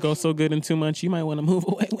 Things might go so good in 2 months, you might want to move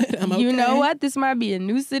away with them. Okay. You know what? This might be a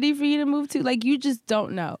new city for you to move to. Like, you just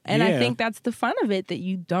don't know. And I think that's the fun of it, that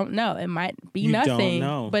you don't know. It might be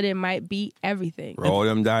nothing, but it might be everything. Roll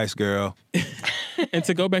them dice, girl. And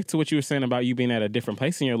to go back to what you were saying about you being at a different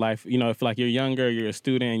place in your life, if like you're younger, you're a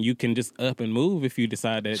student, you can just up and move if you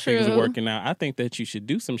decide that things are working out. I think that you should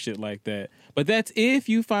do some shit like that. But that's if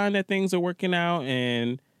you find that things are working out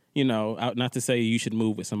and, not to say you should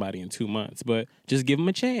move with somebody in 2 months, but just give them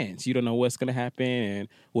a chance. You don't know what's going to happen and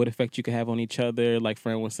what effect you could have on each other, like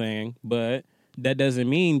Fran was saying. But that doesn't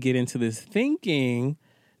mean get into this thinking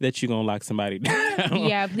that you're going to lock somebody down.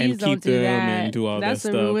 Yeah, please and don't keep do them that. And do all that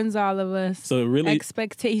stuff. That ruins all of us. So really,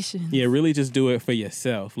 expectations. Yeah, really just do it for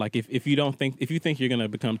yourself. Like if you think you're going to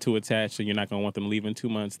become too attached and you're not going to want them to leave in 2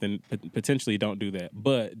 months, then potentially don't do that.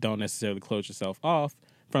 But don't necessarily close yourself off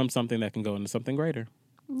from something that can go into something greater.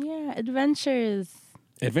 Yeah, adventures.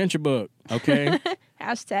 Adventure book, okay?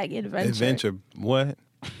 Hashtag adventure. Adventure what?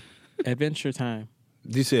 Adventure time.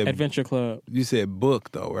 You said Adventure club. You said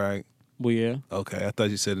book though, right? Well, yeah. Okay, I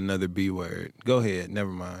thought you said another B word. Go ahead,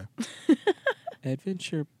 never mind.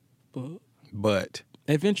 Adventure book. Butt.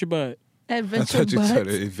 Adventure butt. Adventure I thought you said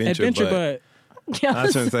adventure butt. I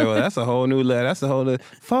was trying to say, well, that's a whole new letter. That's a whole new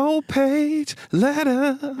 4-page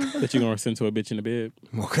letter. That you're going to send to a bitch in the bed.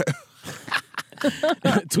 Okay.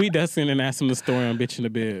 Tweet Dustin and ask him the story on bitch in the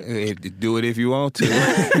bed. Do it if you want to.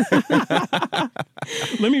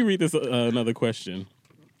 Let me read this another question.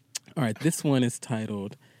 All right, this one is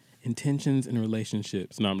titled Intentions in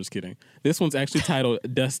Relationships. No, I'm just kidding. This one's actually titled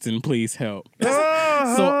Dustin, Please Help. So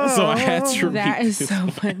I had to read That is this so one.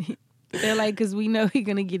 funny. They're like, because we know he's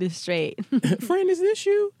going to get it straight. Friend, is this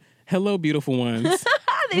you? Hello, beautiful ones.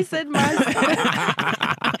 They said my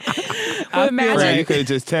imagine. You could have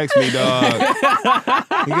just text me, dog. You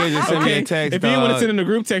could have just sent me a text, If you didn't want to dog. send in a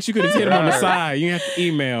group text, you could have hit him on the side. You have to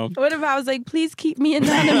email. What if I was like, please keep me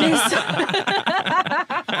anonymous?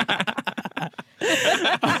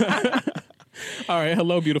 All right.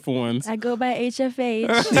 Hello, beautiful ones. I go by HFH.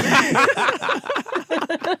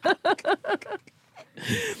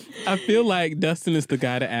 I feel like Dustin is the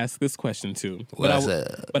guy to ask this question to.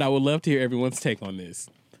 But I would love to hear everyone's take on this.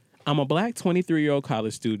 I'm a black 23-year-old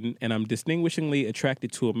college student, and I'm distinguishingly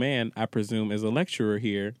attracted to a man I presume is a lecturer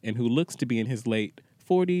here and who looks to be in his late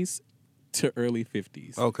 40s to early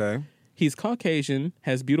 50s. Okay. He's Caucasian,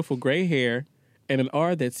 has beautiful gray hair, and an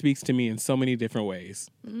aura that speaks to me in so many different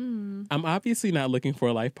ways. I'm obviously not looking for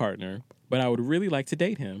a life partner, but I would really like to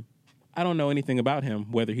date him. I don't know anything about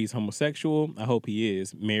him, whether he's homosexual, I hope he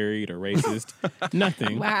is, married or racist,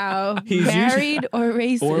 nothing. Wow. He's Married or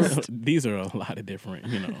racist? Or these are a lot of different,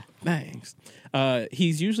 things.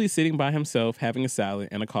 He's usually sitting by himself, having a salad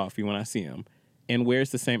and a coffee when I see him, and wears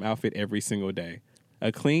the same outfit every single day.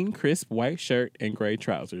 A clean, crisp white shirt and gray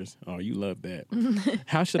trousers. Oh, you love that.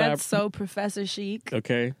 How should That's so Professor Chic.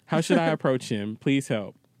 Okay. How should I approach him? Please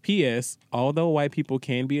help. P.S. Although white people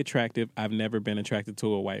can be attractive, I've never been attracted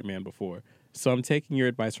to a white man before. So I'm taking your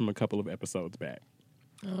advice from a couple of episodes back.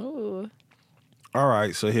 Oh. All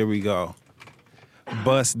right, so here we go.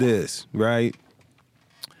 Bust this, right?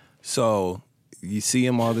 So you see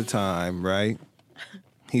him all the time, right?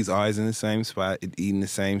 He's always in the same spot, eating the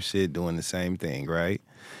same shit, doing the same thing, right?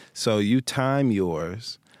 So you time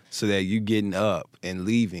yours so that you're getting up and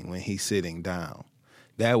leaving when he's sitting down.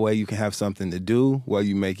 That way you can have something to do while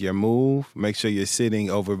you make your move. Make sure you're sitting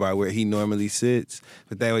over by where he normally sits.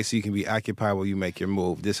 But that way so you can be occupied while you make your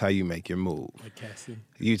move. This is how you make your move. Like Cassie.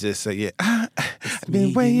 You just say, I've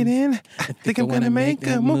been waiting. I think I'm going to make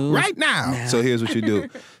a move right now. So here's what you do.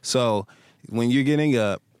 So when you're getting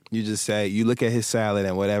up, you just say, you look at his salad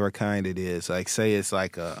and whatever kind it is. Like say it's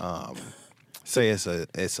like a, it's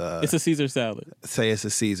a Caesar salad. Say it's a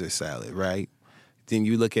Caesar salad, right? Then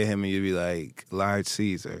you look at him and you be like, large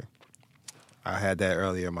Caesar. I had that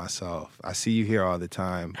earlier myself. I see you here all the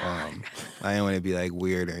time. I don't want to be like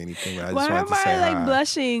weird or anything, but I just Why wanted am to say I like hi.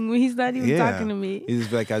 blushing when he's not even talking to me? He's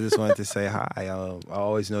just like, I just wanted to say hi. I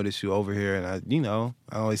always notice you over here, and I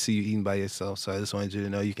always see you eating by yourself. So I just wanted you to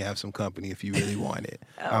know you can have some company if you really want it.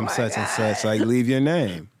 I'm such and such. Like, leave your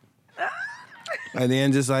name. And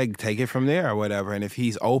then just like take it from there or whatever. And if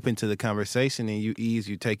he's open to the conversation and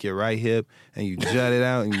you take your right hip and you jut it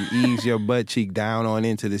out and you ease your butt cheek down on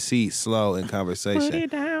into the seat slow in conversation. Put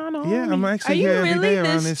it down on Yeah, I'm me. actually Are you here every really day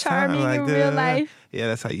around this this time. charming Like, in real life? Yeah,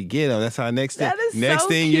 that's how you get him. That's how next That is next so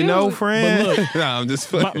thing you know, cute. friend. But look, no, I'm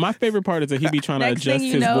just My favorite part is that he be trying to Next thing adjust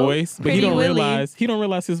you his know, voice, but he Pretty don't Willy.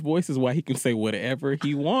 realize his voice is why he can say whatever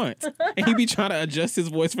he wants. And he be trying to adjust his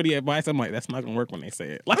voice for the advice. I'm like, that's not gonna work when they say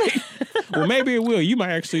it. Like, well, maybe it will. You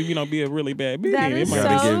might actually, be a really bad bitch. That It is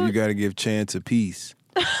might so- you gotta give Chance a piece.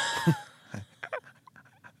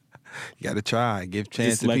 You gotta try. Give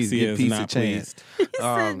Chance a piece. Dyslexia Give is Peace a not chance. He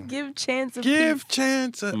said, give chance a Give piece.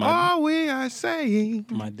 Chance a. My- All we are saying.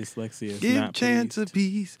 My dyslexia is Give not Chance pleased. a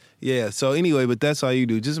piece. Yeah. So anyway, but that's all you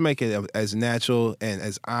do. Just make it as natural and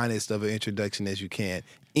as honest of an introduction as you can.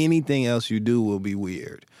 Anything else you do will be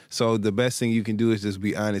weird. So the best thing you can do is just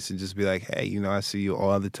be honest and just be like, hey, I see you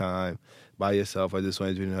all the time by yourself. I just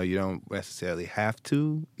wanted you to know you don't necessarily have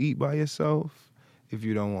to eat by yourself if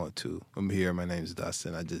you don't want to. I'm here. My name's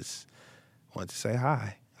Dustin. I just want to say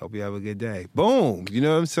hi. Hope you have a good day. Boom. You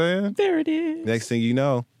know what I'm saying? There it is. Next thing you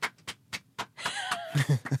know.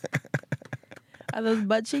 Are those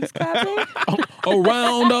butt cheeks clapping? A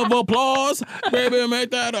round of applause, baby,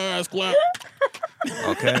 make that ass clap.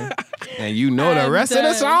 Okay. And you know the I'm rest of the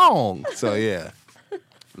done. song. So yeah.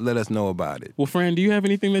 Let us know about it. Well, friend, do you have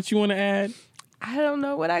anything that you want to add? I don't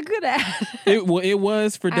know what I could add. It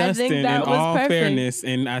was for I think Dustin in that was all perfect. fairness,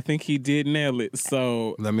 and I think he did nail it.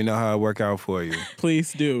 So Let me know how it work out for you.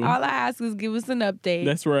 please do. All I ask is give us an update.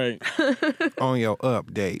 That's right. On your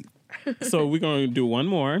update. So we're going to do one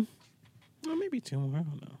more. Or maybe two more. I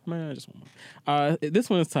don't know. Maybe just one more. This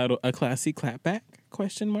one is titled "A Classy Clapback?" ?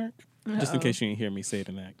 Just in case you didn't hear me say it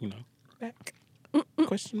in that, back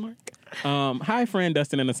question mark. Hi, friend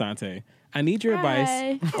Dustin and Asante. I need your Hi.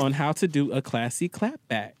 advice on how to do a classy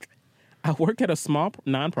clapback. I work at a small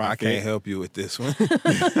nonprofit. I can't help you with this one.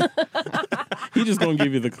 He's just gonna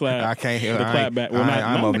give you the clap. I can't help. the clapback. Well,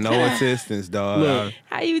 I'm not of the no clap. assistance, dog. Look.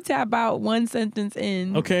 How you tap out one sentence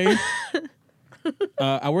in? Okay.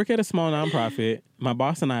 I work at a small nonprofit. My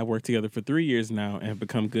boss and I work together for 3 years now and have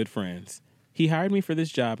become good friends. He hired me for this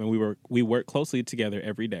job, and we work closely together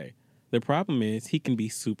every day. The problem is he can be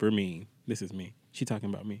super mean. This is me. She talking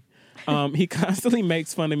about me. He constantly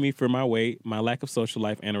makes fun of me for my weight, my lack of social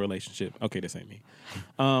life, and a relationship. Okay, this ain't me.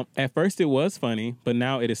 At first it was funny, but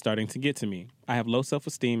now it is starting to get to me. I have low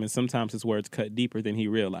self-esteem, and sometimes his words cut deeper than he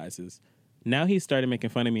realizes. Now he's started making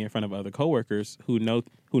fun of me in front of other coworkers who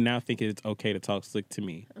now think it's okay to talk slick to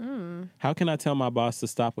me. How can I tell my boss to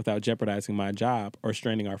stop without jeopardizing my job or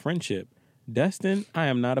straining our friendship? Dustin, I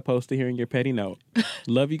am not opposed to hearing your petty note.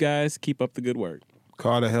 Love you guys. Keep up the good work.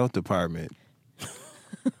 Call the health department.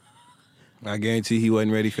 I guarantee he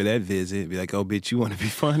wasn't ready for that visit. Be like, oh, bitch, you want to be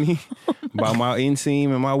funny? About my inseam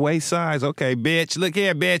and my waist size? Okay, bitch, look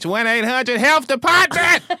here, bitch. 1-800 health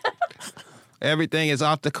department! Everything is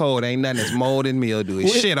off the code. Ain't nothing that's mold and mildew.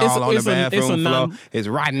 It's shit all on the bathroom floor. It's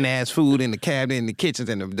rotten ass food in the cabinet, in the kitchens,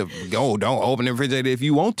 and don't open the refrigerator if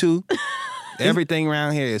you want to. Everything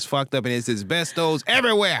around here is fucked up, and it's asbestos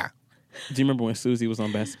everywhere. Do you remember when Susie was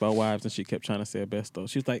on Basketball Wives and she kept trying to say asbestos?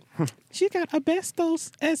 She was like, she got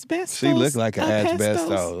asbestos. She looked like an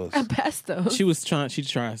asbestos. Asbestos. She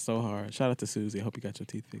tried so hard. Shout out to Susie. I hope you got your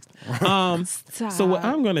teeth fixed. So what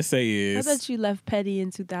I'm going to say is... I thought you left petty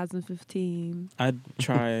in 2015. I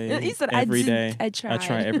try He said, every day. I tried. I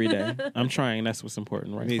try every day. I'm trying. That's what's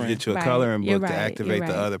important, right? You need to friend? get you a Right. coloring You're book to right. activate You're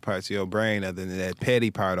the right. other parts of your brain other than that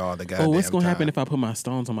petty part all the goddamn Oh, what's going to time. happen if I put my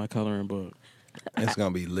stones on my coloring book? It's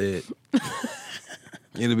going to be lit.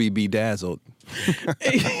 It'll be bedazzled.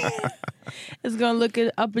 It's gonna look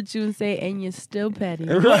up at you and say, "And you're still petty."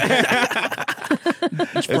 It's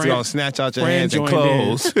going to snatch out your Fran hands and joined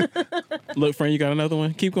in. clothes. Look, Fran, you got another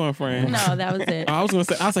one? Keep going, Fran. No, that was it. I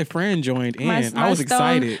was like, Fran joined in. My I was stone-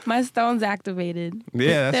 excited. My stone's activated.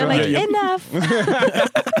 Yeah, that's They're right. like, enough.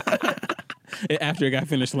 After I got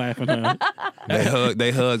finished laughing, huh?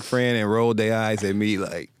 They hugged Fran and rolled their eyes at me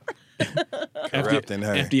like corrupting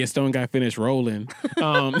her. After your stone got finished rolling.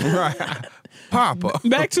 Right. Papa.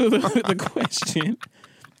 Back to the question.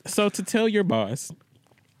 So to tell your boss,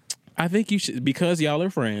 I think you should, because y'all are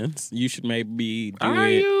friends, you should maybe do Are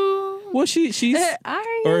it. you? Well, she's Are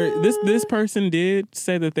or you? this person did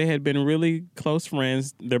say that they had been really close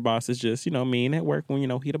friends. Their boss is just, mean at work when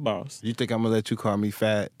he the boss. You think I'm gonna let you call me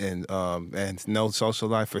fat and no social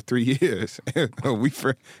life for 3 years? You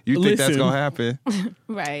think that's Listen. gonna happen?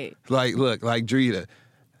 Right. Like, look, like Drita,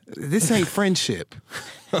 this ain't friendship.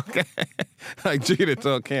 Okay, like Drita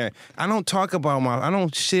told Karen, I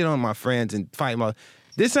don't shit on my friends and fight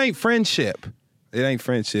this ain't friendship. It ain't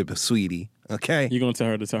friendship, sweetie. Okay. You gonna tell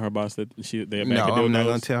her to tell her boss that they're back No, at dildos? I'm not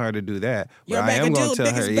gonna tell her to do that. What I am gonna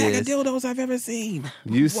tell her is, dildos I've ever seen.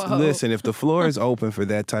 listen. If the floor is open for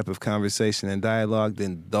that type of conversation and dialogue,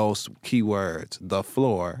 then those key words, the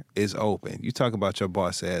floor is open. You talk about your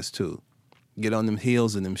boss ass too. Get on them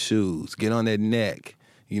heels and them shoes. Get on that neck.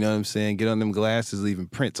 You know what I'm saying? Get on them glasses, leaving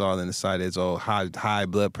prints all in the side of his old high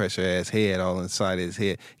blood pressure ass head, all in the side of his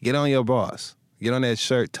head. Get on your boss. Get on that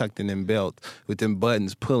shirt tucked in them belt with them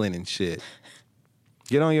buttons pulling and shit.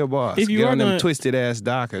 Get on your boss. If you Get are on them gonna- twisted ass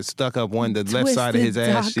Dockers stuck up the left side of his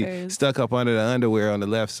Twisted ass cheek, Dockers. stuck up under the underwear on the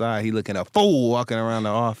left side. He looking a fool walking around the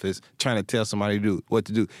office trying to tell somebody what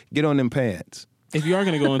to do. Get on them pants. If you are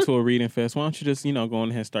going to go into a reading fest, why don't you just, go on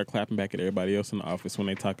ahead and start clapping back at everybody else in the office when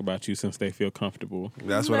they talk about you since they feel comfortable.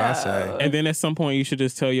 That's what I say. And then at some point you should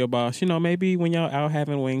just tell your boss, maybe when y'all out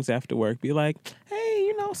having wings after work, be like, hey,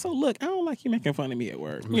 so look, I don't like you making fun of me at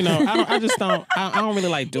work. I don't really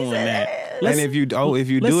like doing that. And if you do let's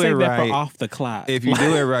it save that for right, off the clock. if you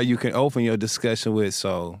do it right, you can open your discussion with,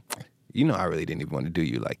 I really didn't even want to do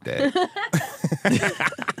you like that.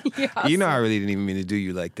 I really didn't even mean to do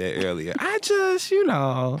you like that earlier. I just,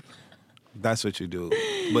 that's what you do.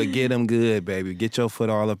 But get them good, baby. Get your foot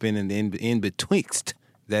all up in betwixt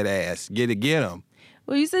that ass. Get them.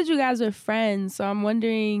 Well, you said you guys are friends, so I'm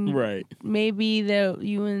wondering, right. maybe that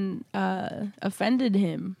you offended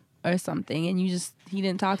him or something, and he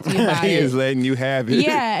didn't talk to you about He it. is letting you have it.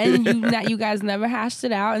 Yeah, and you guys never hashed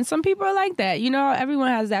it out. And some people are like that. Everyone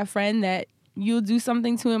has that friend that you'll do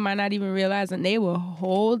something to and might not even realize, and they will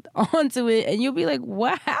hold on to it, and you'll be like,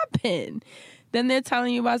 what happened? Then they're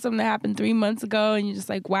telling you about something that happened 3 months ago, and you're just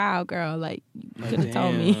like, wow, girl, like, you could have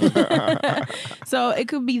told me. So it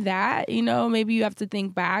could be that, maybe you have to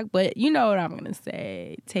think back, but you know what I'm going to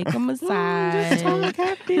say. Take them aside.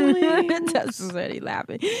 Tess is already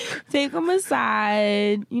laughing. Take them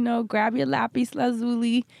aside, grab your lapis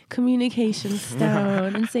lazuli communication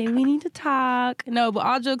stone and say, we need to talk. No, but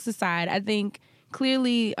all jokes aside, I think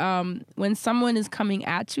clearly when someone is coming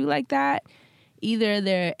at you like that, either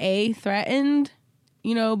they're threatened,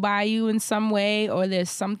 by you in some way, or there's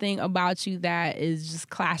something about you that is just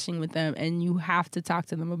clashing with them, and you have to talk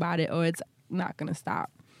to them about it, or it's not going to stop.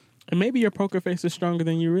 And maybe your poker face is stronger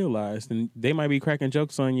than you realized, and they might be cracking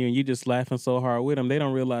jokes on you, and you just laughing so hard with them, they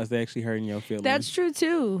don't realize they're actually hurting your feelings. That's true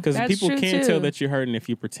too. Because people can't tell that you're hurting if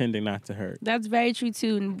you're pretending not to hurt. That's very true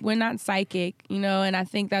too. And we're not psychic, you know, and I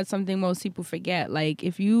think that's something most people forget. Like,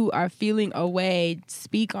 if you are feeling a way,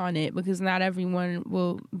 speak on it, because not everyone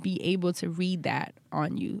will be able to read that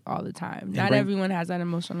on you all the time. Not everyone has that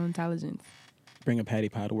emotional intelligence. Bring a patty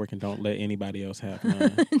pie to work and don't let anybody else have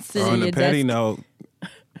mine. On the petty note,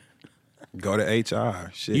 go to HR.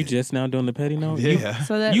 Shit. You just now doing the petty note? Yeah.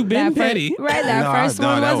 So that, You been that petty. Right, that first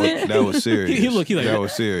one wasn't? That was serious. He like that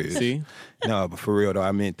was serious. See? No, but for real though,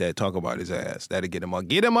 I meant that. Talk about his ass. That'll get him up.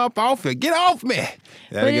 Get him up off it. Get off me.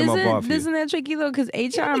 That'll get him up off you. Isn't that tricky though? Because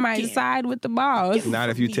HR might side with the boss. Not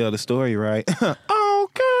if you tell the story right.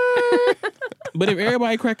 Okay. But if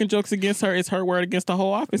everybody cracking jokes against her, it's her word against the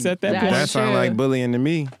whole office at that point. That sounds like bullying to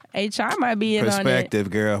me. HR might be in on it. Perspective,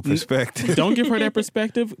 girl. Perspective. Don't give her that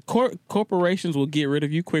perspective. Corporations will get rid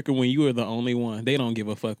of you quicker when you are the only one. They don't give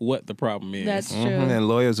a fuck what the problem is. That's true. And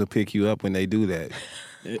lawyers will pick you up when they do that.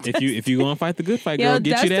 If you gonna fight the good fight, girl,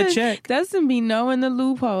 get you that check. Dustin be knowing the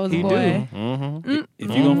loopholes, he boy. Do.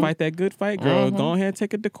 If you gonna fight that good fight, girl, go ahead and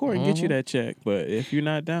take it to court and get you that check. But if you're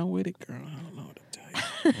not down with it, girl, I don't know what to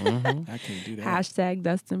tell you. I can't do that. Hashtag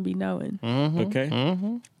Dustin be knowing.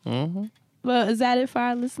 Okay. Well, is that it for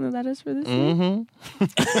our listener letters for this week?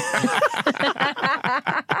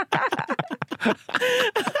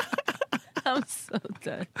 I'm so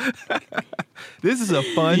done. This is a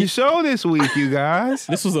fun show this week, you guys.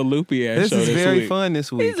 This was a loopy ass This show is this very week. fun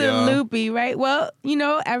this week, These are loopy, right? Well, you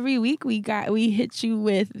know, every week we hit you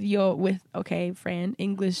with okay, Fran,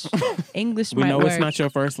 English We might know work. it's not your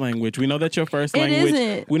first language. We know that your first It language.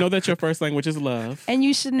 isn't. We know that your first language is love. And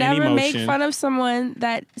you should never make emotion. fun of someone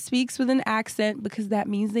that speaks with an accent, because that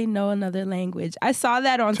means they know another language. I saw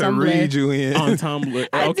that on To Tumblr. read you in. On Tumblr.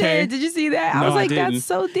 I Okay. did. Did you see that? No, I was like, didn't. that's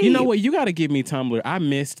so deep. You know what? You got to give me Tumblr. I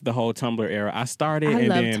missed the whole Tumblr era. I started I and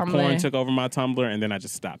love then Tumblr. porn took over my Tumblr and then I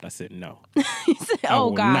just stopped. I said no. He said, I oh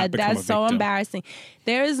will not God, become that's a so victim. embarrassing.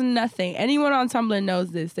 There is nothing. Anyone on Tumblr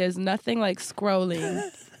knows this. There's nothing like scrolling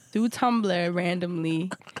through Tumblr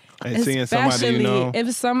randomly. And seeing somebody Especially you know.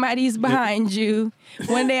 if somebody's behind you.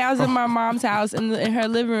 One day I was in my mom's house in her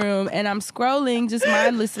living room, and I'm scrolling just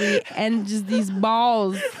mindlessly, and just these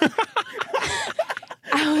balls.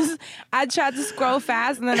 I tried to scroll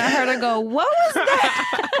fast, and then I heard her go, "What was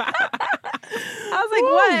that?" I was like,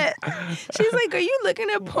 "What?" She's like, "Are you looking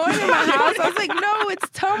at porn in my house?" I was like, "No, it's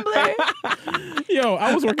Tumblr." Yo,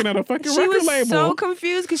 I was working at a fucking She record was label. so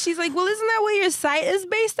confused because she's like, "Well, isn't that where your site is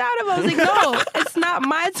based out of?" I was like, "No, it's not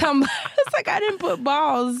my Tumblr." It's like I didn't put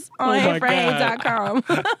balls on Oh my HeyFranAid.com.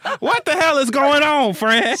 What the hell is going on,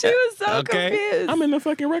 Fran? She was so Okay. confused. I'm in the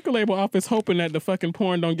fucking record label office hoping that the fucking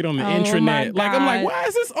porn don't get on the Oh, my intranet. Like, I'm like, God. why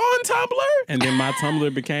is this on Tumblr? And then my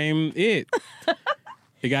Tumblr became it.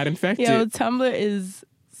 It got infected. Yo, Tumblr is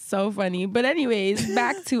so funny. But anyways,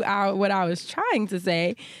 back to what I was trying to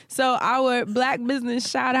say. So our Black business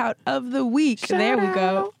shout out of the week. There we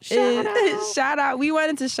go. Shout out. We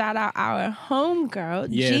wanted to shout out our homegirl,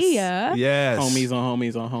 Yes. Gia. Yes. Homies on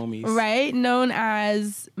homies on homies. Right, known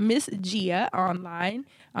as Miss Gia online.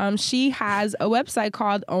 She has a website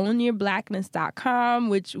called ownyourblackness.com,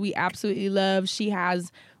 which we absolutely love. She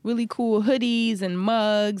has really cool hoodies and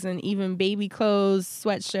mugs and even baby clothes,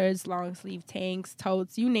 sweatshirts, long sleeve tanks,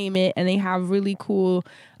 totes, you name it. And they have really cool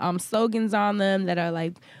slogans on them that are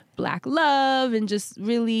like Black love and just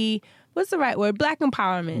really, what's the right word? Black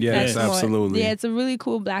empowerment. Yes, That's more- absolutely. Yeah, it's a really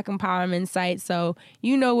cool Black empowerment site. So,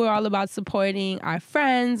 you know, we're all about supporting our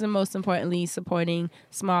friends and most importantly, supporting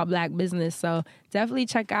small Black business. So definitely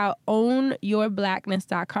check out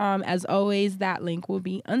ownyourblackness.com. As always, that link will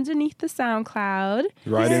be underneath the SoundCloud.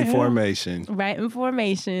 Right information. Right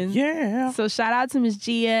information. Yeah. So shout out to Miss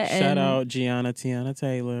Gia and Shout out Gianna Tiana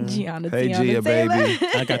Taylor. Gianna Hey, Tiana Gia,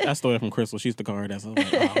 Taylor. I stole it from Crystal. She used to call her that. So I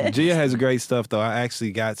was like, oh. Gia has great stuff, though. I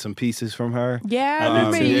actually got some pieces from her. Yeah, I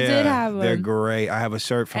remember you did have them. They're great. I have a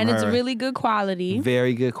shirt from and her. it's really good quality.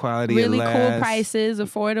 Very good quality. Really it cool lasts. prices,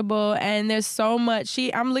 affordable, and there's so much.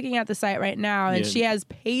 I'm looking at the site right now, and Yeah. she has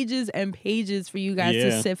pages and pages for you guys to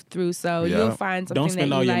Yeah. sift through. So Yeah. you'll find something Don't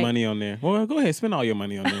spend that all you your like. money on there. Well, go ahead, spend all your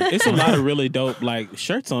money on there. It's a lot of really dope like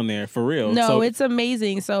shirts on there for real. No, so it's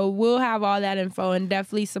amazing. So we'll have all that info and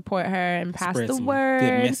definitely support her and pass spread the some word.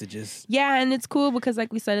 good messages. Yeah, and it's cool because,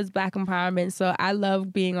 like we said, it's Black empowerment. So I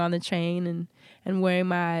love being on the train and wearing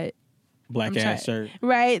my Black I'm ass trying- shirt.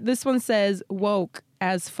 Right. This one says woke.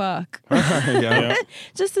 as fuck. Yeah.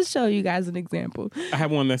 Just to show you guys an example. I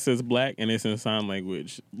have one that says black and it's in sign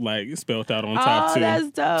language, like spelled out on top Oh, too. that's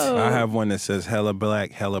dope. I have one that says hella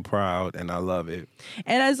black, hella proud, and I love it.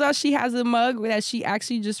 And I saw she has a mug that she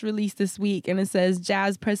actually just released this week, and it says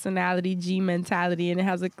Jazz Personality, G Mentality, and it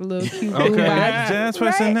has like a little cute Okay, boombox. Jazz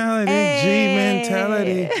Personality, Right? G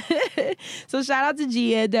Mentality. So shout out to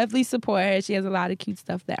Gia. Definitely support her. She has a lot of cute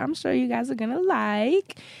stuff that I'm sure you guys are going to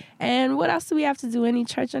like. And what else do we have to do? Any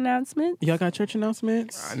church announcements? Y'all got church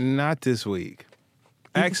announcements? Not this week.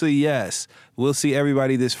 Actually, yes. We'll see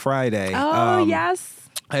everybody this Friday. Oh, yes.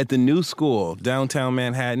 At the new school, downtown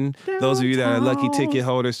Manhattan. Those of you that are lucky ticket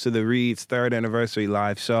holders to the Reed's 3rd anniversary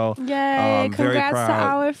live show. Yay. Very Congrats to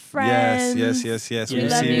proud. our friends. Yes. We We'll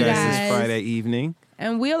love see you you guys guys. this Friday evening.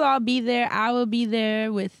 And we'll all be there. I will be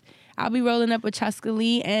there with... I'll be rolling up with Cheska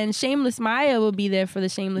Lee, and Shameless Maya will be there for the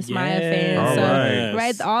Shameless Maya fans. All so,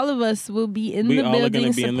 right. all of us will be in We the all are building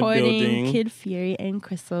gonna be in the supporting building. Kid Fury and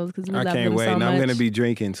Crystals because we I love can't them wait. so And much. I'm going to be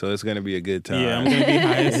drinking, so it's going to be a good time. Yeah, I'm gonna be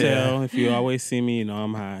high as hell. If you always see me, you know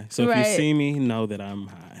I'm high. So if Right. you see me, know that I'm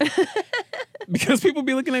high. Because people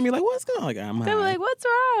be looking at me like, "What's going on?" Like I'm high. They were like, "What's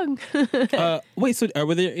wrong?" Wait, so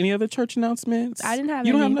were there any other church announcements? I didn't have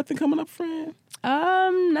You don't have any. nothing coming up, friend?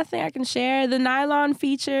 Nothing I can share. The Nylon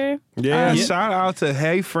feature. Yeah, shout out to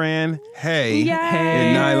Hey Friend, Hey. Yay.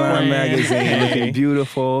 In Nylon Friend. Magazine, Hey. looking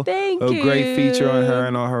beautiful. Thank A great feature on her you.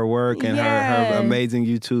 and all her work and her Yes. amazing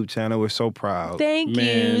YouTube channel. We're so proud. Thank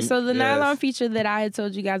Man, you. So the yes. Nylon feature that I had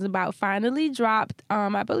told you guys about finally dropped.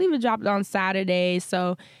 I believe it dropped on Saturday.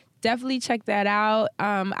 So definitely check that out.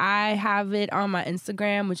 I have it on my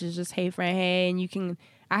Instagram, which is just Hey Friend Hey, and you can.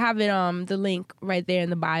 I have it the link right there in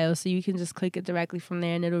the bio, so you can just click it directly from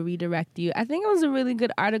there, and it'll redirect you. I think it was a really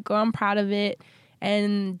good article. I'm proud of it.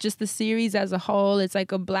 And just the series as a whole, it's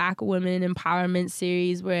like a Black women empowerment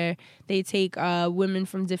series where they take women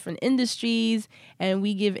from different industries and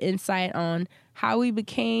we give insight on how we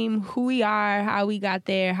became who we are, how we got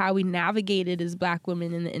there, how we navigated as Black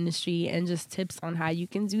women in the industry, and just tips on how you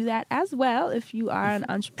can do that as well if you are an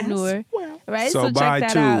entrepreneur. Right? So check buy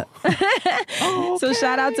that two. out. So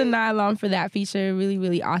shout out to Nylon for that feature. Really,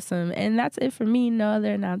 really awesome. And that's it for me. No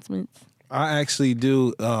other announcements. I actually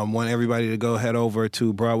do want everybody to go head over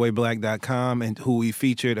to BroadwayBlack.com, and who we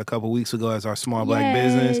featured a couple weeks ago as our small Black Yay,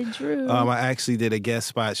 business. Drew. I actually did a guest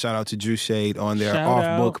spot. Shout out to Drew Shade on their Shout Off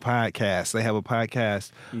out. Book podcast. They have a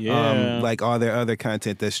podcast, Yeah. like all their other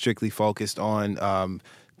content that's strictly focused on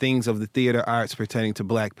things of the theater arts pertaining to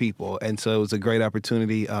Black people. And so it was a great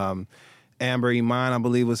opportunity. Amber Iman, I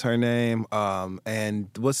believe was her name. And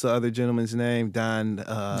what's the other gentleman's name? Danye.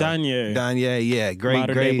 Danye, yeah. Great,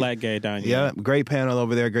 Modern great. day Black gay Danye. Yeah, great panel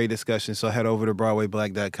over there, great discussion. So head over to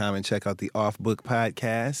BroadwayBlack.com and check out the Off Book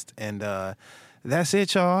podcast. And that's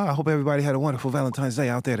it, y'all. I hope everybody had a wonderful Valentine's Day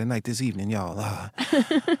out there tonight, this evening, y'all. I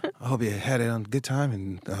hope you had it on a good time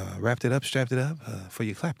and wrapped it up, strapped it up, before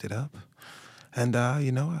you clapped it up. And,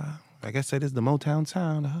 like I said, it's the Motown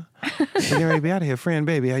sound. We're getting ready to be out of here. Friend,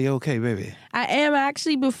 baby, are you okay, baby? I am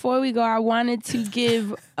actually. Before we go, I wanted to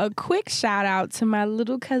give a quick shout out to my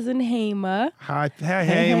little cousin Hema. Hi,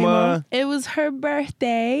 Hey, Hema. It was her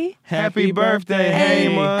birthday. Happy birthday,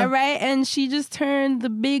 And, Hema. all right, and she just turned the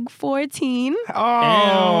big 14.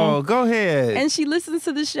 Oh, go ahead. And she listens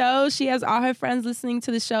to the show. She has all her friends listening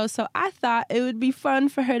to the show. So I thought it would be fun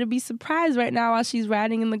for her to be surprised right now while she's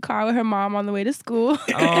riding in the car with her mom on the way to school.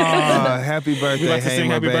 Happy birthday, We like to sing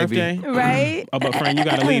Hema, happy baby. birthday. Right? Oh, but friend, you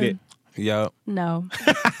gotta lead it. Yup. No.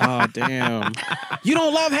 Oh damn! You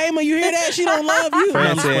don't love Hema. You hear that? She don't love you. Fran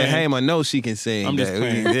I'm just said, playing. Hema, no, she can sing. I'm just that.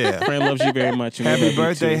 playing. Yeah. Friend loves you very much. and we Happy love you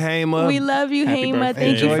birthday, too. Hema. We love you, Happy Hema. birthday.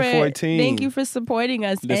 Thank you Enjoy for 14. thank you for supporting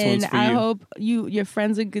us. This and one's for I you. hope your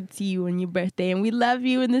friends are good to you on your birthday. And we love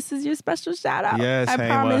you. And this is your special shout out. Yes, I Hema.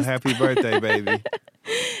 promise. Happy birthday, baby. All right,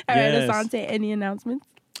 Yes. Asante, any announcements?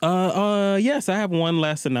 Yes, I have one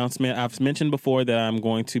last announcement. I've mentioned before that I'm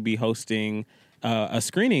going to be hosting a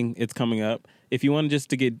screening. It's coming up. If you want just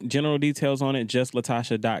to get general details on it,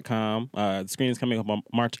 justlatasha.com. The screening is coming up on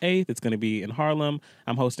March 8th. It's going to be in Harlem.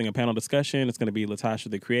 I'm hosting a panel discussion. It's going to be Latasha,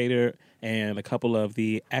 the creator, and a couple of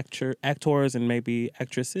the actors and maybe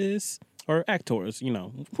actresses. Or actors, you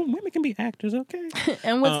know. Women can be actors, okay?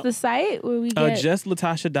 And what's the site where we get?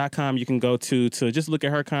 JustLatasha.com. You can go to just look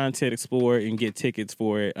at her content, explore it, and get tickets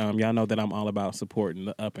for it. Y'all know that I'm all about supporting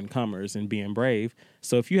the up-and-comers and being brave.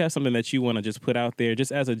 So if you have something that you want to just put out there,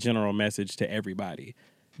 just as a general message to everybody,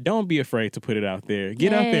 don't be afraid to put it out there.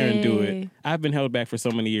 Get out there and do it. Yay. I've been held back for so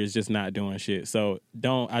many years just not doing shit. So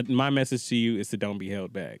my message to you is to don't be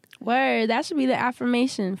held back. Word. That should be the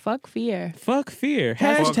affirmation. Fuck fear. Fuck fear.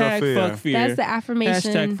 Fuck Hashtag fuck fear. That's the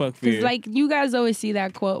affirmation. Hashtag fuck fear. Because, like, you guys always see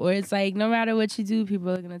that quote where it's like, no matter what you do, people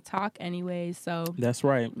are going to talk anyway. So, That's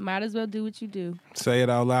right. might as well do what you do. Say it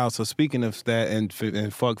out loud. So speaking of that and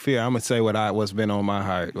fuck fear, I'm gonna say what's been on my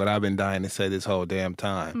heart, what I've been dying to say this whole damn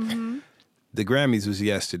time. Mm-hmm. The Grammys was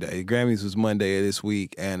yesterday. The Grammys was Monday of this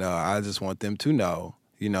week, and I just want them to know,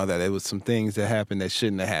 that there was some things that happened that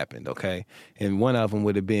shouldn't have happened, okay? And one of them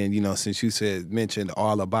would have been, since you mentioned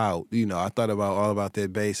All About, I thought about All About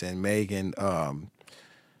That Bass and Megan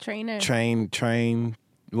Trainer. Train,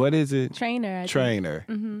 what is it? Trainer. I think. Trainer.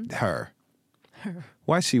 Mm-hmm. Her.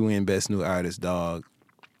 Why she win Best New Artist, dog?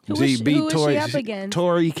 Who was she up against?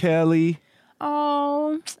 Tori Kelly.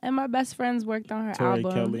 Oh, and my best friends worked on her Tori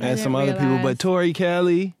album. Kelly. I And some didn't other people, but realize. Tori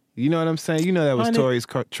Kelly, you know what I'm saying? That was Honey. Tori's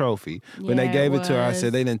trophy. When they Yeah, gave it it to her, I was.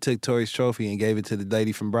 said they done took Tori's trophy and gave it to the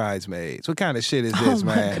lady from Bridesmaids. What kind of shit is this,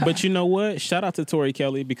 man? But you know what? Shout out to Tori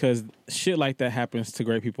Kelly because shit like that happens to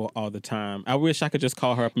great people all the time. I wish I could just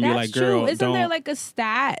call her up and be That's like, girl, true. Isn't don't. there like a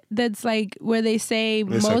stat that's like where they say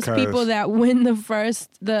It's a most curse. people that win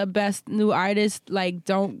the best new artist like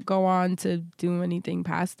don't go on to do anything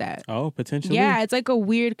past that? Oh, potentially. Yeah, it's like a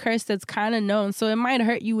weird curse that's kind of known. So it might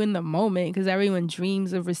hurt you in the moment because everyone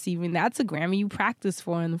dreams of receiving that's a Grammy you practice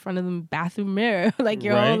for in front of the bathroom mirror like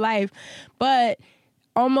your whole Right. life. But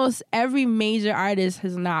almost every major artist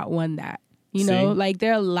has not won that. You See? know, like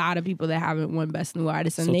there are a lot of people that haven't won Best New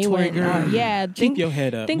Artist, and So, they Tori, went girl, on. Yeah, Keep your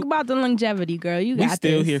head up. Think about the longevity, girl. You We got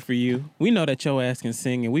still this. here for you. We know that your ass can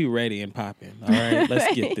sing and we ready and popping. All right,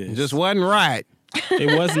 let's get this. It just wasn't right.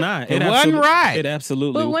 It was not. It wasn't right. It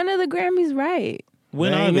absolutely. But when are the Grammys right?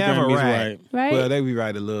 when They are ain't the never Grammys right. right? Right? Well, they be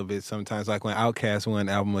right a little bit sometimes. Like when Outkast won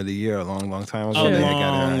Album of the Year a long, long time ago. A They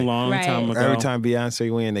got it right. long Right. time ago. Every time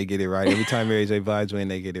Beyonce win, they get it right. Every time Mary J. Blige win,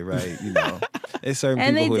 they get it right. It's certain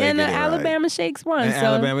and people who and they the get it Alabama Shakes won. right. And so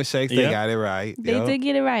Alabama Shakes, they Yep. got it right. they Yup. did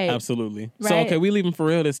get it right. Absolutely. So, Right. okay, we leaving for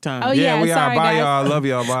real this time. Oh, Yeah, yeah, we are. sorry, Bye, guys. y'all. Love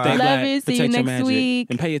y'all. Bye. Stay Love black, you. See you protect your next magic, week.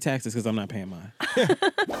 And pay your taxes because I'm not paying mine.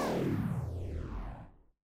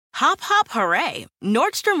 Hop, hop, hooray!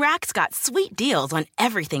 Nordstrom Rack's got sweet deals on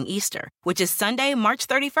everything Easter, which is Sunday, March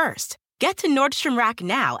 31st. Get to Nordstrom Rack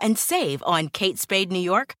now and save on Kate Spade New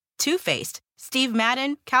York, Too Faced, Steve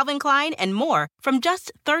Madden, Calvin Klein, and more from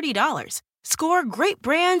just $30. Score great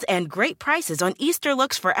brands and great prices on Easter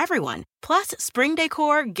looks for everyone, plus spring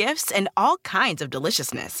decor, gifts, and all kinds of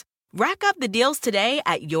deliciousness. Rack up the deals today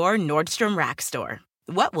at your Nordstrom Rack store.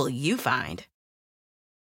 What will you find?